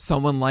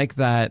someone like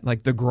that,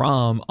 like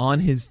DeGrom,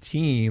 on his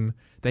team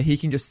that he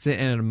can just sit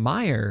and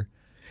admire.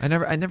 I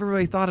never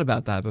really thought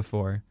about that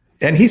before.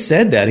 And he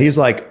said that. He's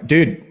like,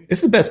 dude,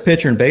 this is the best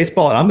pitcher in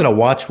baseball, and I'm going to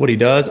watch what he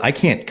does. I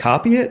can't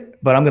copy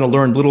it, but I'm going to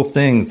learn little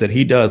things that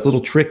he does,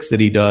 little tricks that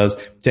he does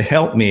to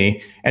help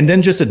me, and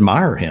then just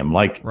admire him.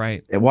 Like,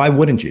 right. Why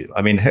wouldn't you?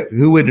 I mean,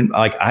 who wouldn't?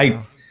 Like,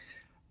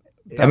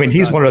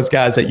 he's one of those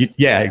guys that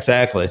yeah,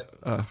 exactly.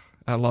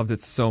 I loved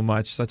it so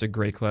much. Such a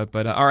great clip.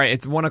 But all right,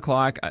 it's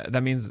 1:00.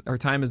 That means our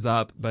time is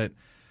up. But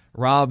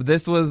Rob,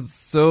 this was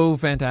so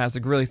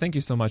fantastic. Really, thank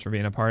you so much for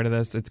being a part of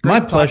this. It's great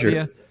My to pleasure.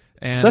 talk to you.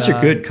 And, such a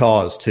good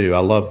cause too. I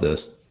love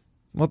this.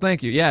 Well,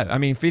 thank you. Yeah, I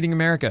mean, Feeding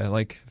America,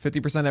 like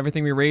 50%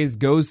 everything we raise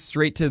goes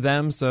straight to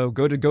them. So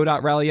go to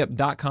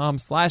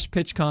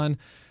go.rallyup.com/PitchCon.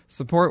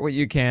 Support what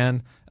you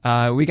can.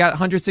 We got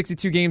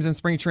 162 games in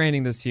spring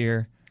training this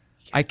year.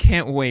 I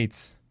can't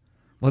wait.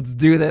 Let's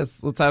do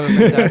this. Let's have a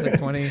fantastic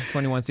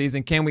 2021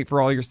 season. Can't wait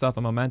for all your stuff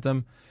on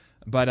Momentum.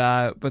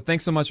 But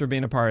thanks so much for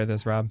being a part of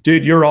this, Rob.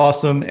 Dude, you're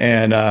awesome.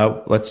 And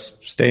let's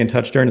stay in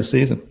touch during the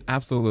season.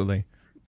 Absolutely.